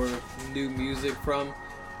for new music from,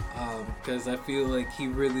 because I feel like he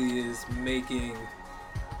really is making...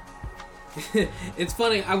 It's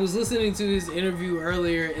funny, I was listening to his interview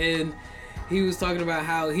earlier and he was talking about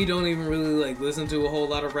how he don't even really listen to a whole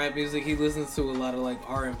lot of rap music. He listens to a lot of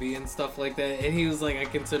R&B and stuff like that, and he was like, I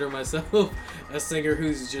consider myself a singer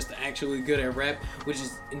who's just actually good at rap, which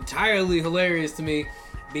is entirely hilarious to me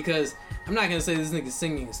because I'm not gonna say this nigga's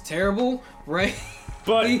singing is terrible, right?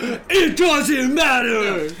 But it doesn't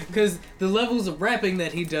matter! Because the levels of rapping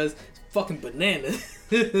that he does is fucking bananas,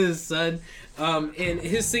 son. And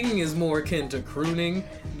his singing is more akin to crooning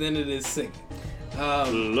than it is singing.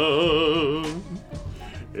 Love,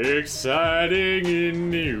 exciting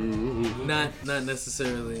and new. Not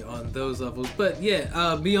necessarily on those levels, but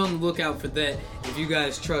yeah, be on the lookout for that. If you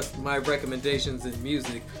guys trust my recommendations in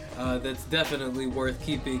music, that's definitely worth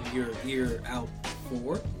keeping your ear out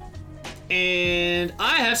for. And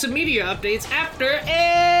I have some media updates after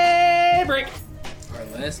a break. Our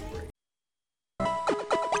last break.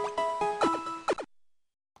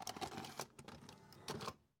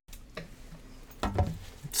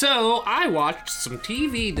 So, I watched some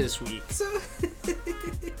TV this week.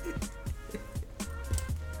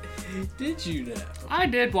 Did you now? I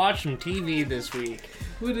did watch some TV this week.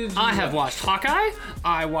 What did you I have watched Hawkeye.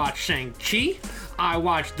 I watched Shang-Chi. I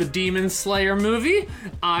watched the Demon Slayer movie.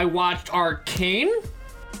 I watched Arcane.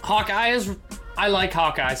 I like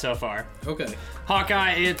Hawkeye so far. Okay.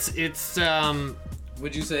 Hawkeye, it's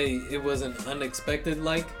Would you say it was an unexpected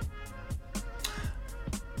like?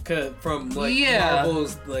 From like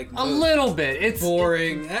Marvel's like a little bit. It's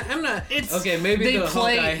boring. I'm not. It's okay. Maybe they the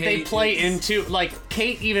play. Hawkeye They hate play is, into like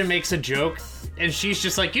Kate even makes a joke, and she's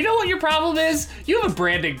just like, you know what your problem is? You have a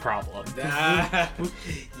branding problem. Yeah,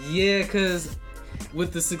 because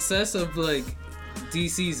with the success of like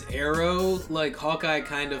DC's Arrow, like Hawkeye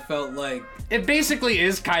kind of felt like it basically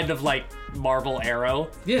is kind of like Marvel Arrow.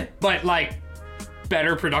 Yeah, but like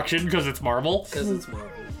better production because it's Marvel. Because it's Marvel.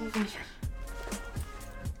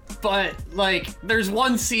 But, like, there's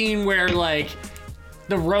one scene where, like,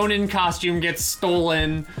 the Ronin costume gets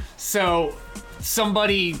stolen, so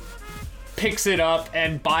somebody picks it up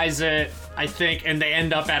and buys it, I think, and they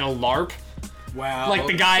end up at a LARP. Wow. Like,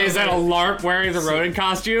 the guy is at a LARP wearing the Ronin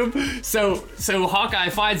costume. So Hawkeye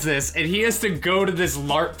finds this, and he has to go to this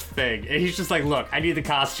LARP thing. And he's just like, look, I need the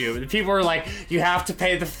costume. And people are like, you have to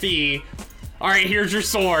pay the fee. All right, here's your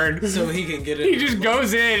sword. So he can get it. He just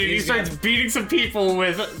goes in and he starts beating some people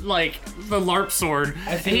with, like, the LARP sword.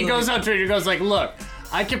 And he goes up to it and he goes like, look,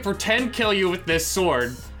 I can pretend kill you with this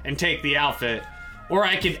sword and take the outfit, or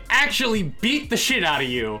I can actually beat the shit out of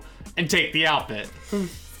you and take the outfit.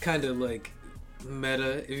 Kind of like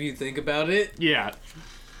meta if you think about it. Yeah.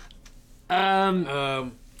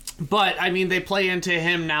 But, I mean, they play into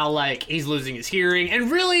him now, like, he's losing his hearing.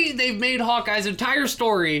 And really, they've made Hawkeye's entire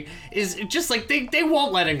story is just, like, they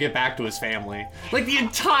won't let him get back to his family. Like, the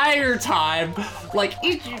entire time. Like,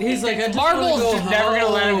 he's like, Marvel's just never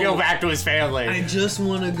gonna let him go back to his family. I just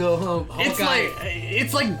want to go home. Hawkeye.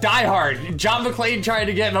 It's like Die Hard. John McClane trying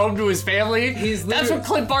to get home to his family. That's what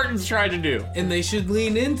Clint Barton's trying to do. And they should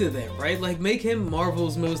lean into that, right? Like, make him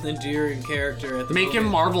Marvel's most endearing character at the moment. Make him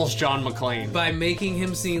Marvel's John McClane. By making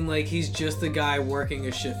him seem like he's just a guy working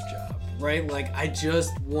a shift job, right? Like, I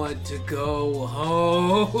just want to go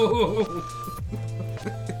home.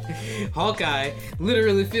 Hawkeye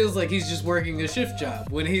literally feels like he's just working a shift job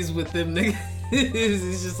when he's with them niggas.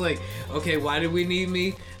 He's just like, okay, why do we need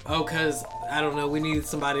me? Oh, cause I don't know, we need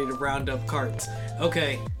somebody to round up carts.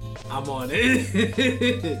 Okay, I'm on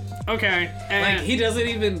it. Okay. Like, he doesn't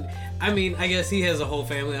even, I mean, I guess he has a whole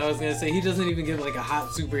family. I was gonna say, he doesn't even get like a hot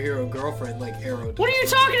superhero girlfriend like Arrow does. What are you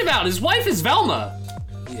talking about? His wife is Velma.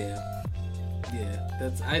 Yeah.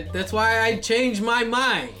 That's why I changed my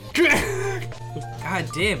mind. God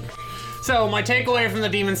damn it. So my takeaway from the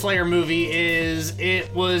Demon Slayer movie is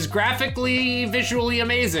it was graphically, visually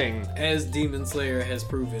amazing. As Demon Slayer has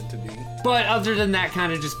proven to be. But other than that,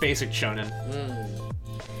 kind of just basic shonen.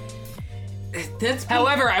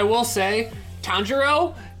 However, I will say,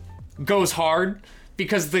 Tanjiro goes hard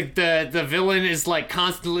because the villain is like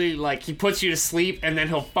constantly like he puts you to sleep and then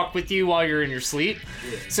he'll fuck with you while you're in your sleep.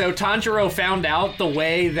 Yeah. So Tanjiro found out the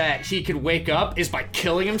way that he could wake up is by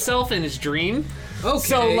killing himself in his dream. Okay.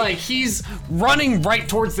 So like he's running right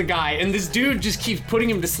towards the guy and this dude just keeps putting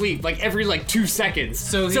him to sleep like every like 2 seconds.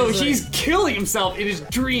 So he's killing himself in his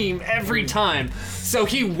dream every time. So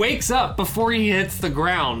he wakes up before he hits the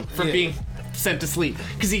ground from being sent to sleep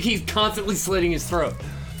because he's constantly slitting his throat.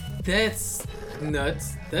 That's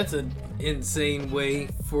nuts. That's an insane way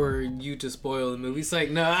for you to spoil the movie. It's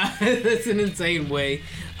like, nah, that's an insane way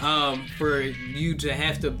for you to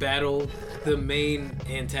have to battle the main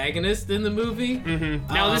antagonist in the movie.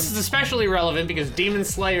 Mm-hmm. Now, this is especially relevant because Demon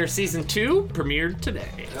Slayer Season 2 premiered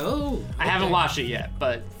today. Oh. Okay. I haven't watched it yet,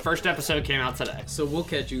 but first episode came out today. So we'll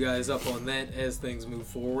catch you guys up on that as things move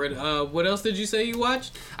forward. What else did you say you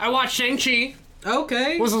watched? I watched Shang-Chi.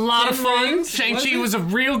 Okay. Was a lot of 10 fun. rings, Shang-Chi was a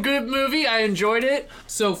real good movie. I enjoyed it.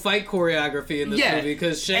 So fight choreography in this movie,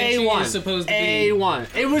 because Shang-Chi A1. is supposed to be... A1.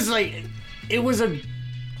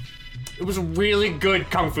 It was a really good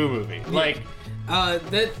kung fu movie. Like,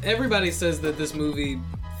 that everybody says that this movie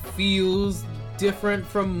feels different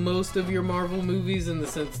from most of your Marvel movies in the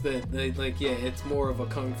sense that it's more of a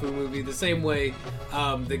kung fu movie, the same way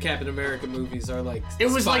the Captain America movies are like it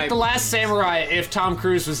was like The Last Samurai if Tom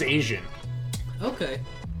Cruise was Asian.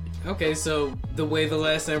 Okay, so the way The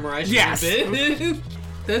Last Samurai should have been.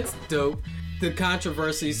 That's dope. The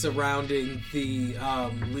controversy surrounding the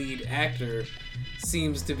lead actor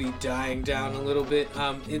seems to be dying down a little bit.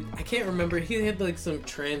 I can't remember. He had like some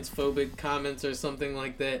transphobic comments or something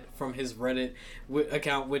like that from his Reddit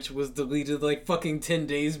account, which was deleted like fucking 10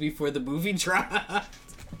 days before the movie dropped.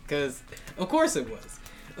 Because, of course it was.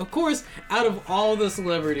 Of course, out of all the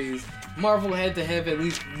celebrities, Marvel had to have at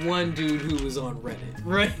least one dude who was on Reddit,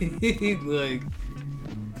 right? Like,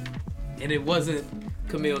 and it wasn't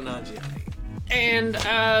Kumail Nanjiani. And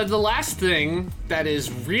the last thing that is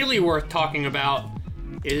really worth talking about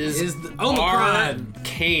is the Omicron.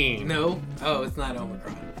 Arcane. No? Oh, it's not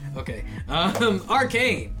Omicron. Okay.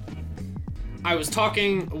 Arcane. I was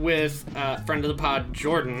talking with a friend of the pod,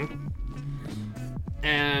 Jordan,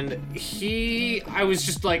 and I was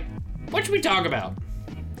just like, what should we talk about?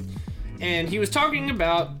 And he was talking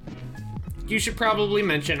about, you should probably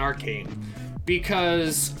mention Arcane,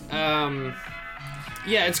 because,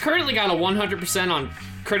 it's currently got a 100% on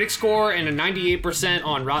critic score and a 98%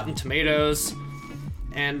 on Rotten Tomatoes.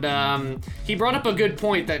 And he brought up a good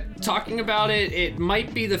point that talking about it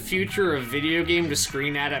might be the future of video game to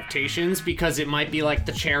screen adaptations, because it might be like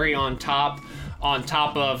the cherry on top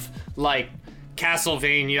of like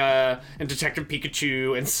Castlevania and Detective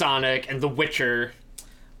Pikachu and Sonic and The Witcher.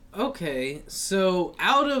 Okay, so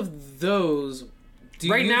out of those,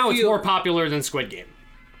 right now it's more popular than Squid Game,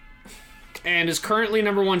 and is currently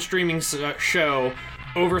 #1 streaming show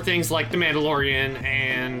over things like The Mandalorian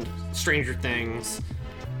and Stranger Things.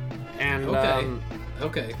 And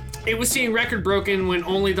okay. It was seeing record broken when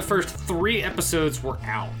only the first 3 episodes were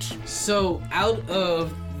out. So out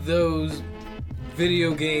of those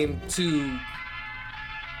video game to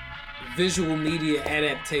visual media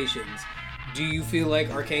adaptations, do you feel like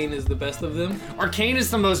Arcane is the best of them? Arcane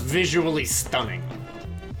is the most visually stunning.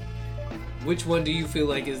 Which one do you feel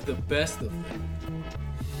like is the best of them?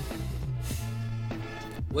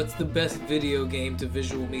 What's the best video game to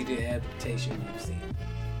visual media adaptation you've seen?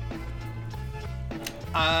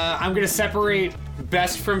 I'm gonna separate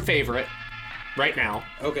best from favorite right now.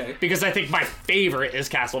 Okay. Because I think my favorite is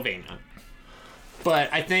Castlevania. But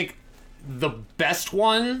I think the best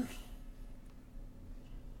one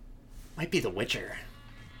might be The Witcher.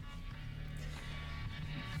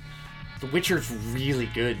 The Witcher's really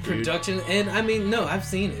good, dude. Production, and I mean, no, I've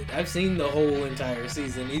seen it. I've seen the whole entire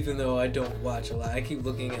season, even though I don't watch a lot. I keep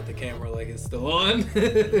looking at the camera like it's still on.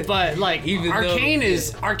 But like, Arcane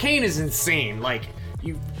is insane. Like,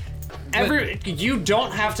 you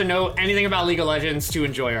don't have to know anything about League of Legends to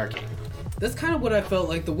enjoy Arcane. That's kind of what I felt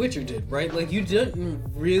like The Witcher did, right? Like, you didn't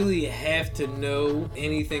really have to know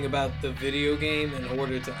anything about the video game in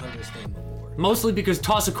order to understand the lore. Mostly because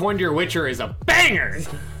Toss a Coin to Your Witcher is a banger!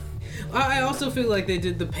 I also feel like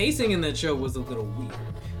the pacing in that show was a little weird,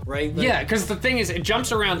 right? Like, yeah, because the thing is, it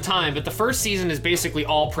jumps around time, but the first season is basically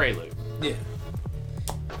all prelude. Yeah.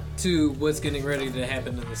 To what's getting ready to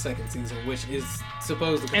happen in the second season, which is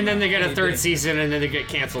supposed to be. And then they get a third season, and then they get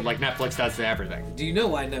canceled like Netflix does to everything. Do you know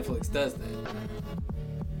why Netflix does that?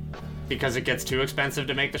 Because it gets too expensive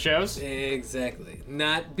to make the shows? Exactly.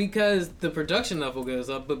 Not because the production level goes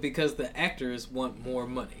up, but because the actors want more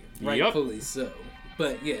money. Rightfully so.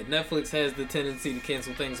 But yeah, Netflix has the tendency to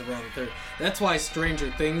cancel things around the third. That's why Stranger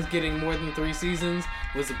Things getting more than 3 seasons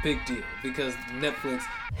was a big deal, because Netflix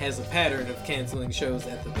has a pattern of canceling shows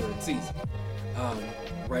at the 3rd season,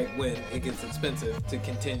 right when it gets expensive to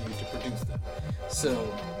continue to produce them.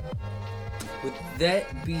 So, with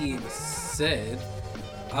that being said,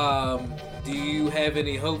 do you have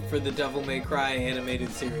any hope for the Devil May Cry animated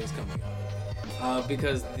series coming up?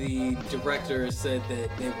 Because the director said that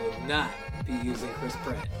they will not be using Chris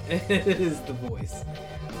Pratt as the voice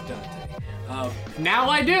of Dante. Now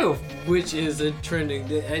I do! Which is a trending...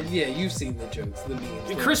 yeah, you've seen the jokes, the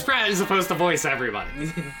memes. Chris Pratt is supposed to voice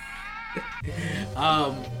everybody.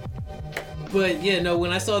 But yeah, no,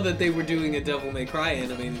 when I saw that they were doing a Devil May Cry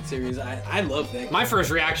animated series, I love that. My first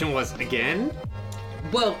reaction was, again?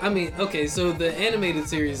 Well, I mean, okay, so the animated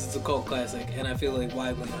series is a cult classic, and I feel like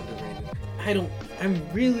widely underrated.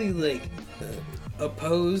 I'm really like...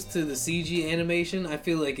 opposed to the CG animation. I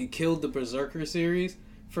feel like it killed the Berserker series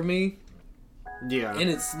for me. Yeah. And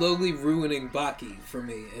it's slowly ruining Baki for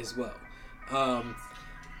me as well.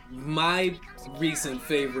 My recent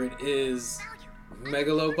favorite is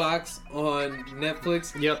Megalobox on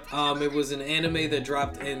Netflix. Yep. It was an anime that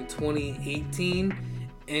dropped in 2018,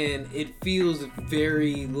 and it feels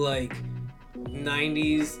very like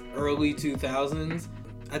 90s, early 2000s.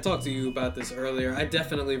 I talked to you about this earlier. I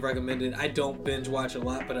definitely recommend it. I don't binge watch a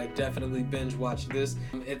lot, but I definitely binge watch this.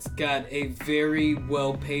 It's got a very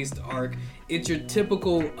well-paced arc. It's your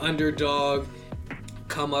typical underdog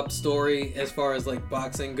come-up story as far as like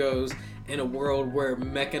boxing goes, in a world where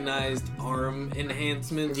mechanized arm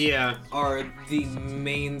enhancements are the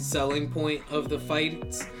main selling point of the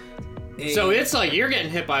fights. So it's like you're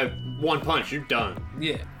getting hit by one punch, you're done.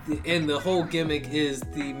 Yeah. And the whole gimmick is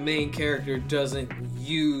the main character doesn't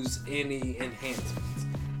use any enhancements,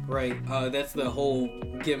 right? That's the whole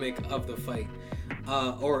gimmick of the fight,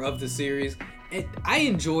 or of the series. And I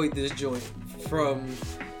enjoyed this joint from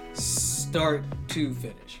start to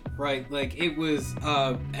finish, right? Like, it was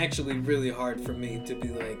actually really hard for me to be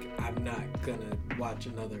like, I'm not gonna watch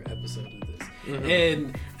another episode of this.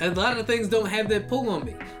 And a lot of things don't have that pull on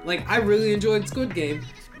me. Like, I really enjoyed Squid Game.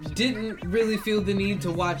 Didn't really feel the need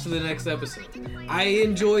to watch the next episode. I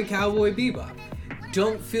enjoy Cowboy Bebop.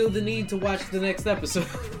 Don't feel the need to watch the next episode,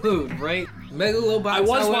 right? Megalobox, I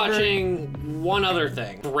was watching one other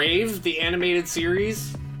thing. Brave, the animated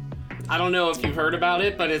series. I don't know if you've heard about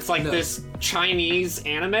it, but it's like this Chinese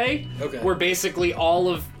anime where basically all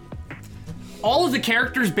of the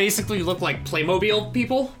characters basically look like Playmobil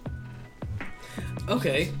people.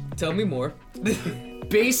 Okay, tell me more.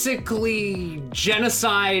 Basically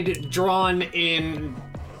genocide drawn in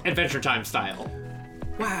Adventure Time style.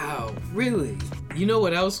 Wow, really? You know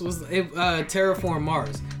what else was Terraform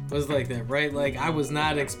Mars was like that, right? Like, I was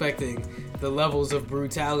not expecting the levels of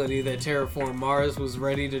brutality that Terraform Mars was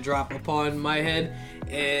ready to drop upon my head.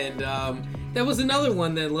 And that was another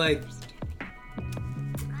one that, like,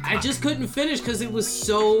 I just couldn't finish because it was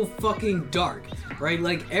so fucking dark, right?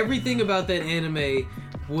 Like, everything about that anime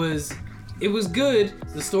was... It was good.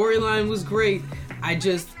 The storyline was great.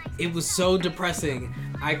 It was so depressing.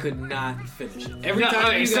 I could not finish it. Every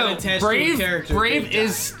time you got attached to a character, Brave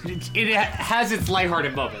it has its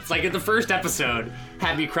lighthearted moments. Like, in the first episode,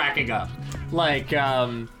 had me cracking up. Like,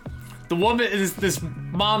 the woman this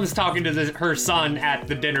mom is talking to her son at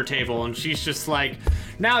the dinner table, and she's just like,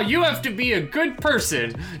 now you have to be a good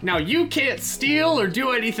person. Now you can't steal or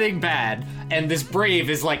do anything bad. And this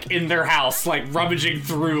Brave is like in their house, like rummaging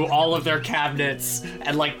through all of their cabinets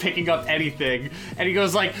and like picking up anything. And he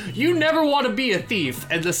goes like, you never want to be a thief.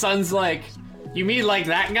 And the son's like, you mean like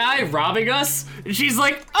that guy robbing us? And she's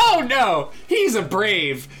like, oh no, he's a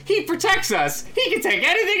Brave. He protects us. He can take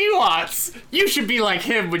anything he wants. You should be like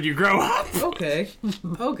him when you grow up. Okay.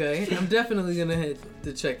 I'm definitely gonna have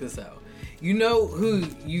to check this out. You know who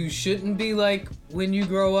you shouldn't be like when you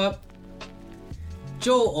grow up?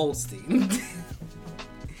 Joel Osteen.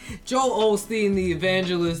 Joel Osteen, the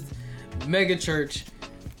evangelist, megachurch,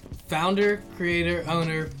 founder, creator,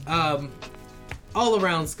 owner,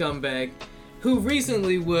 all-around scumbag, who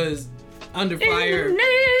recently was under fire in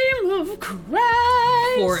the name of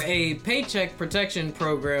Christ for a Paycheck Protection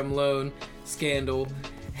Program loan scandal,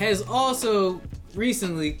 has also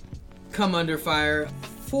recently come under fire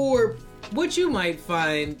for what you might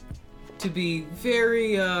find to be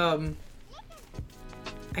very, I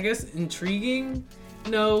guess, intriguing?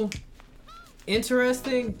 No.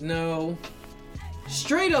 Interesting? No.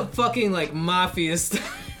 Straight up fucking, like, mafia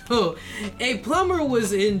style. A plumber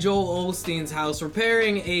was in Joel Osteen's house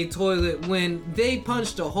repairing a toilet when they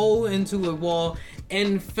punched a hole into a wall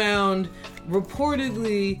and found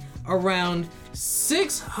reportedly around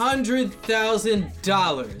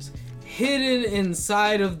 $600,000 hidden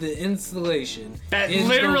inside of the installation. That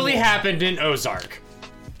literally happened in Ozark.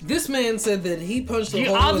 This man said that he punched a hole in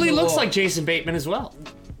the wall. He oddly looks like Jason Bateman as well.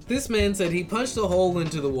 This man said he punched a hole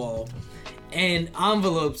into the wall and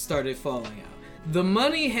envelopes started falling out. The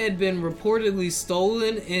money had been reportedly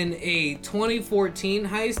stolen in a 2014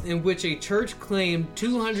 heist in which a church claimed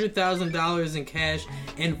 $200,000 in cash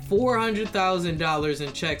and $400,000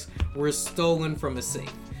 in checks were stolen from a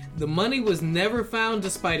safe. The money was never found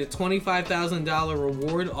despite a $25,000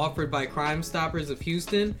 reward offered by Crime Stoppers of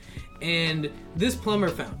Houston, and this plumber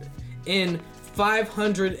found it in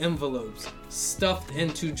 500 envelopes stuffed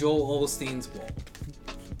into Joel Osteen's wall.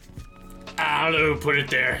 Hello, put it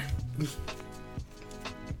there.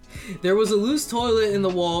 There was a loose toilet in the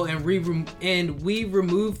wall and we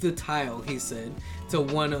removed the tile, he said, to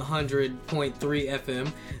 100.3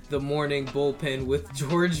 FM, The Morning Bullpen with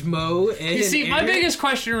George Moe and You see, my Aaron. biggest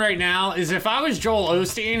question right now is if I was Joel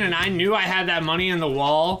Osteen and I knew I had that money in the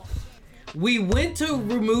wall, We went to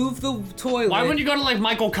remove the toilet. why wouldn't you go to like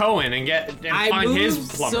Michael Cohen and find his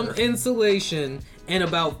moved plumber? some insulation, and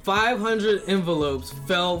about 500 envelopes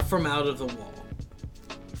fell from out of the wall.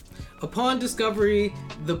 Upon discovery,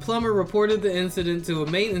 the plumber reported the incident to a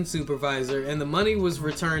maintenance supervisor, and the money was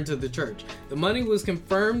returned to the church. The money was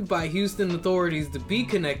confirmed by Houston authorities to be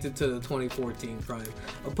connected to the 2014 crime.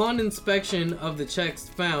 Upon inspection of the checks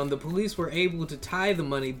found, the police were able to tie the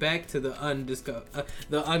money back to the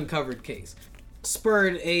uncovered case.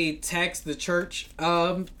 Spurred a tax the church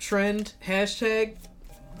trend hashtag,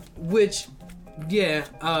 which,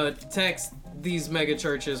 tax these mega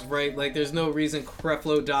churches, right? Like, there's no reason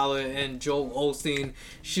Creflo Dollar and Joel Osteen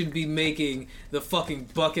should be making the fucking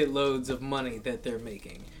bucket loads of money that they're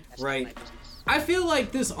making, right? I feel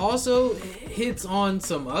like this also hits on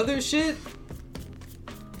some other shit.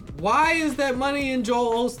 Why is that money in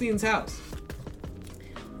Joel Osteen's house?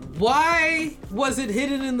 Why was it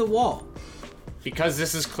hidden in the wall? Because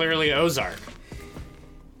this is clearly Ozark.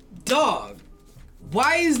 Dog,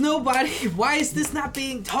 why is this not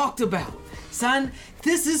being talked about? Son,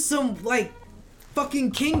 this is some, like,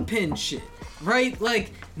 fucking Kingpin shit, right?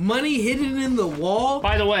 Like, money hidden in the wall?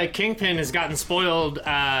 By the way, Kingpin has gotten spoiled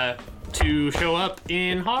to show up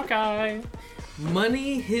in Hawkeye.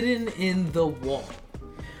 Money hidden in the wall.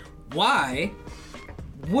 Why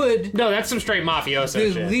would... No, that's some straight mafioso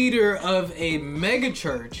the shit. leader of a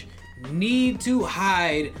megachurch need to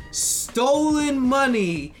hide stolen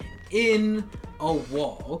money in a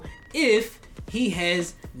wall if he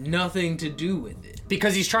has nothing to do with it?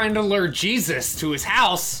 Because he's trying to lure Jesus to his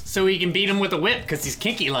house so he can beat him with a whip because he's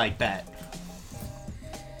kinky like that.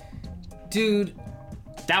 Dude.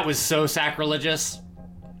 That was so sacrilegious.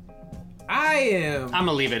 I'm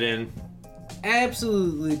gonna leave it in.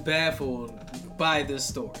 Absolutely baffled by this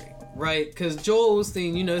story, right? Because Joel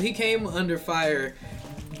Osteen, you know, he came under fire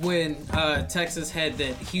when Texas had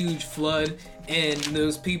that huge flood and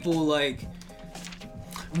those people like...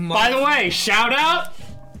 By the way, shout out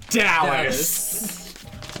Dallas.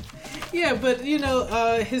 Yeah, but you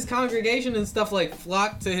know, his congregation and stuff like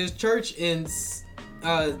flocked to his church in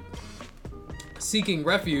seeking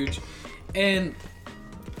refuge, and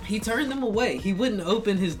he turned them away. He wouldn't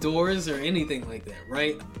open his doors or anything like that,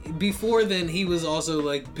 right? Before then, he was also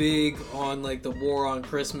like big on like the war on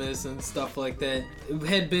Christmas and stuff like that. It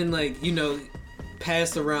had been like, you know,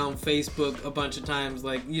 passed around Facebook a bunch of times,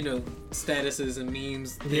 like, you know, statuses and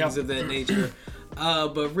memes, things of that nature.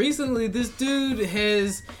 But recently, this dude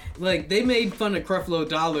has, like, they made fun of Creflo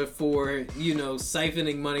Dollar for, you know,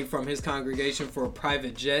 siphoning money from his congregation for a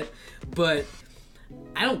private jet, but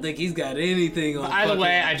I don't think he's got anything on. By the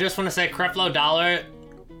way, I just want to say Creflo Dollar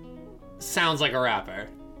sounds like a rapper.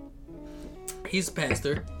 He's a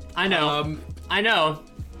pastor. I know,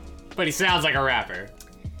 but he sounds like a rapper.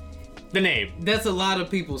 The name. That's a lot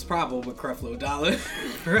of people's problem with Creflo Dollar,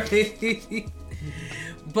 right?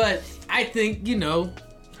 But I think, you know...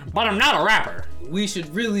 But I'm not a rapper. We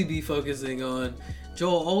should really be focusing on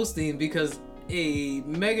Joel Osteen, because a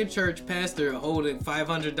megachurch pastor holding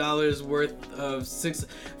 $500 worth of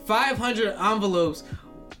 500 envelopes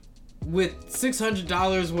with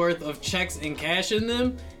 $600 worth of checks and cash in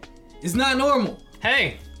them is not normal.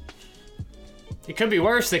 Hey, it could be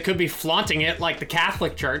worse. They could be flaunting it like the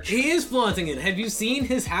Catholic Church. He is flaunting it. Have you seen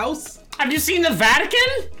his house? Have you seen the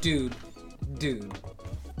Vatican? Dude.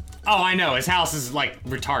 Oh, I know. His house is, like,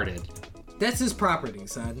 retarded. That's his property,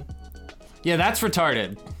 son. Yeah, that's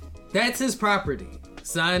retarded. That's his property,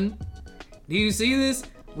 son. Do you see this?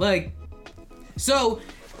 Like, so,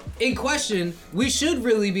 in question, we should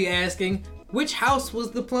really be asking, which house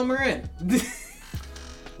was the plumber in?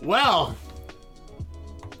 Well,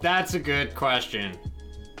 that's a good question.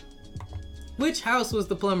 Which house was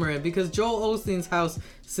the plumber in? Because Joel Osteen's house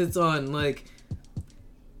sits on, like,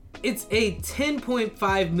 it's a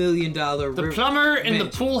 $10.5 million The plumber in mansion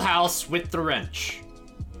the pool house with the wrench.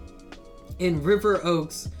 in River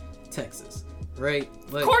Oaks, Texas, right?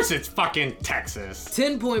 Like, Of course it's fucking Texas.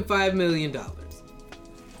 $10.5 million.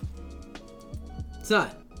 Son,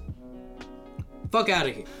 fuck out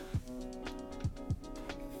of here.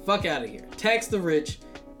 Fuck out of here. Tax the rich.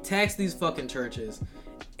 Tax these fucking churches.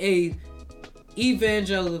 A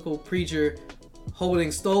evangelical preacher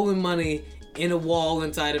holding stolen money in a wall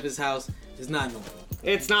inside of his house is not normal.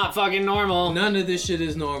 It's not fucking normal. None of this shit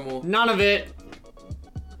is normal. None of it.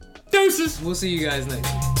 Deuces. We'll see you guys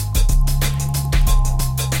next week.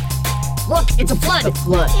 Look, it's a flood. The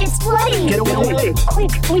flood. It's flooding. Get away.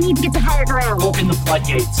 Quick, we need to get to higher ground. Open the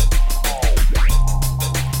floodgates.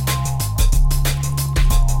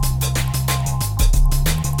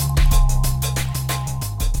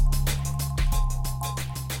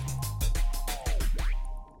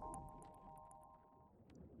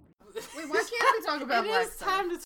 Wait, why can't we talk about Black Star?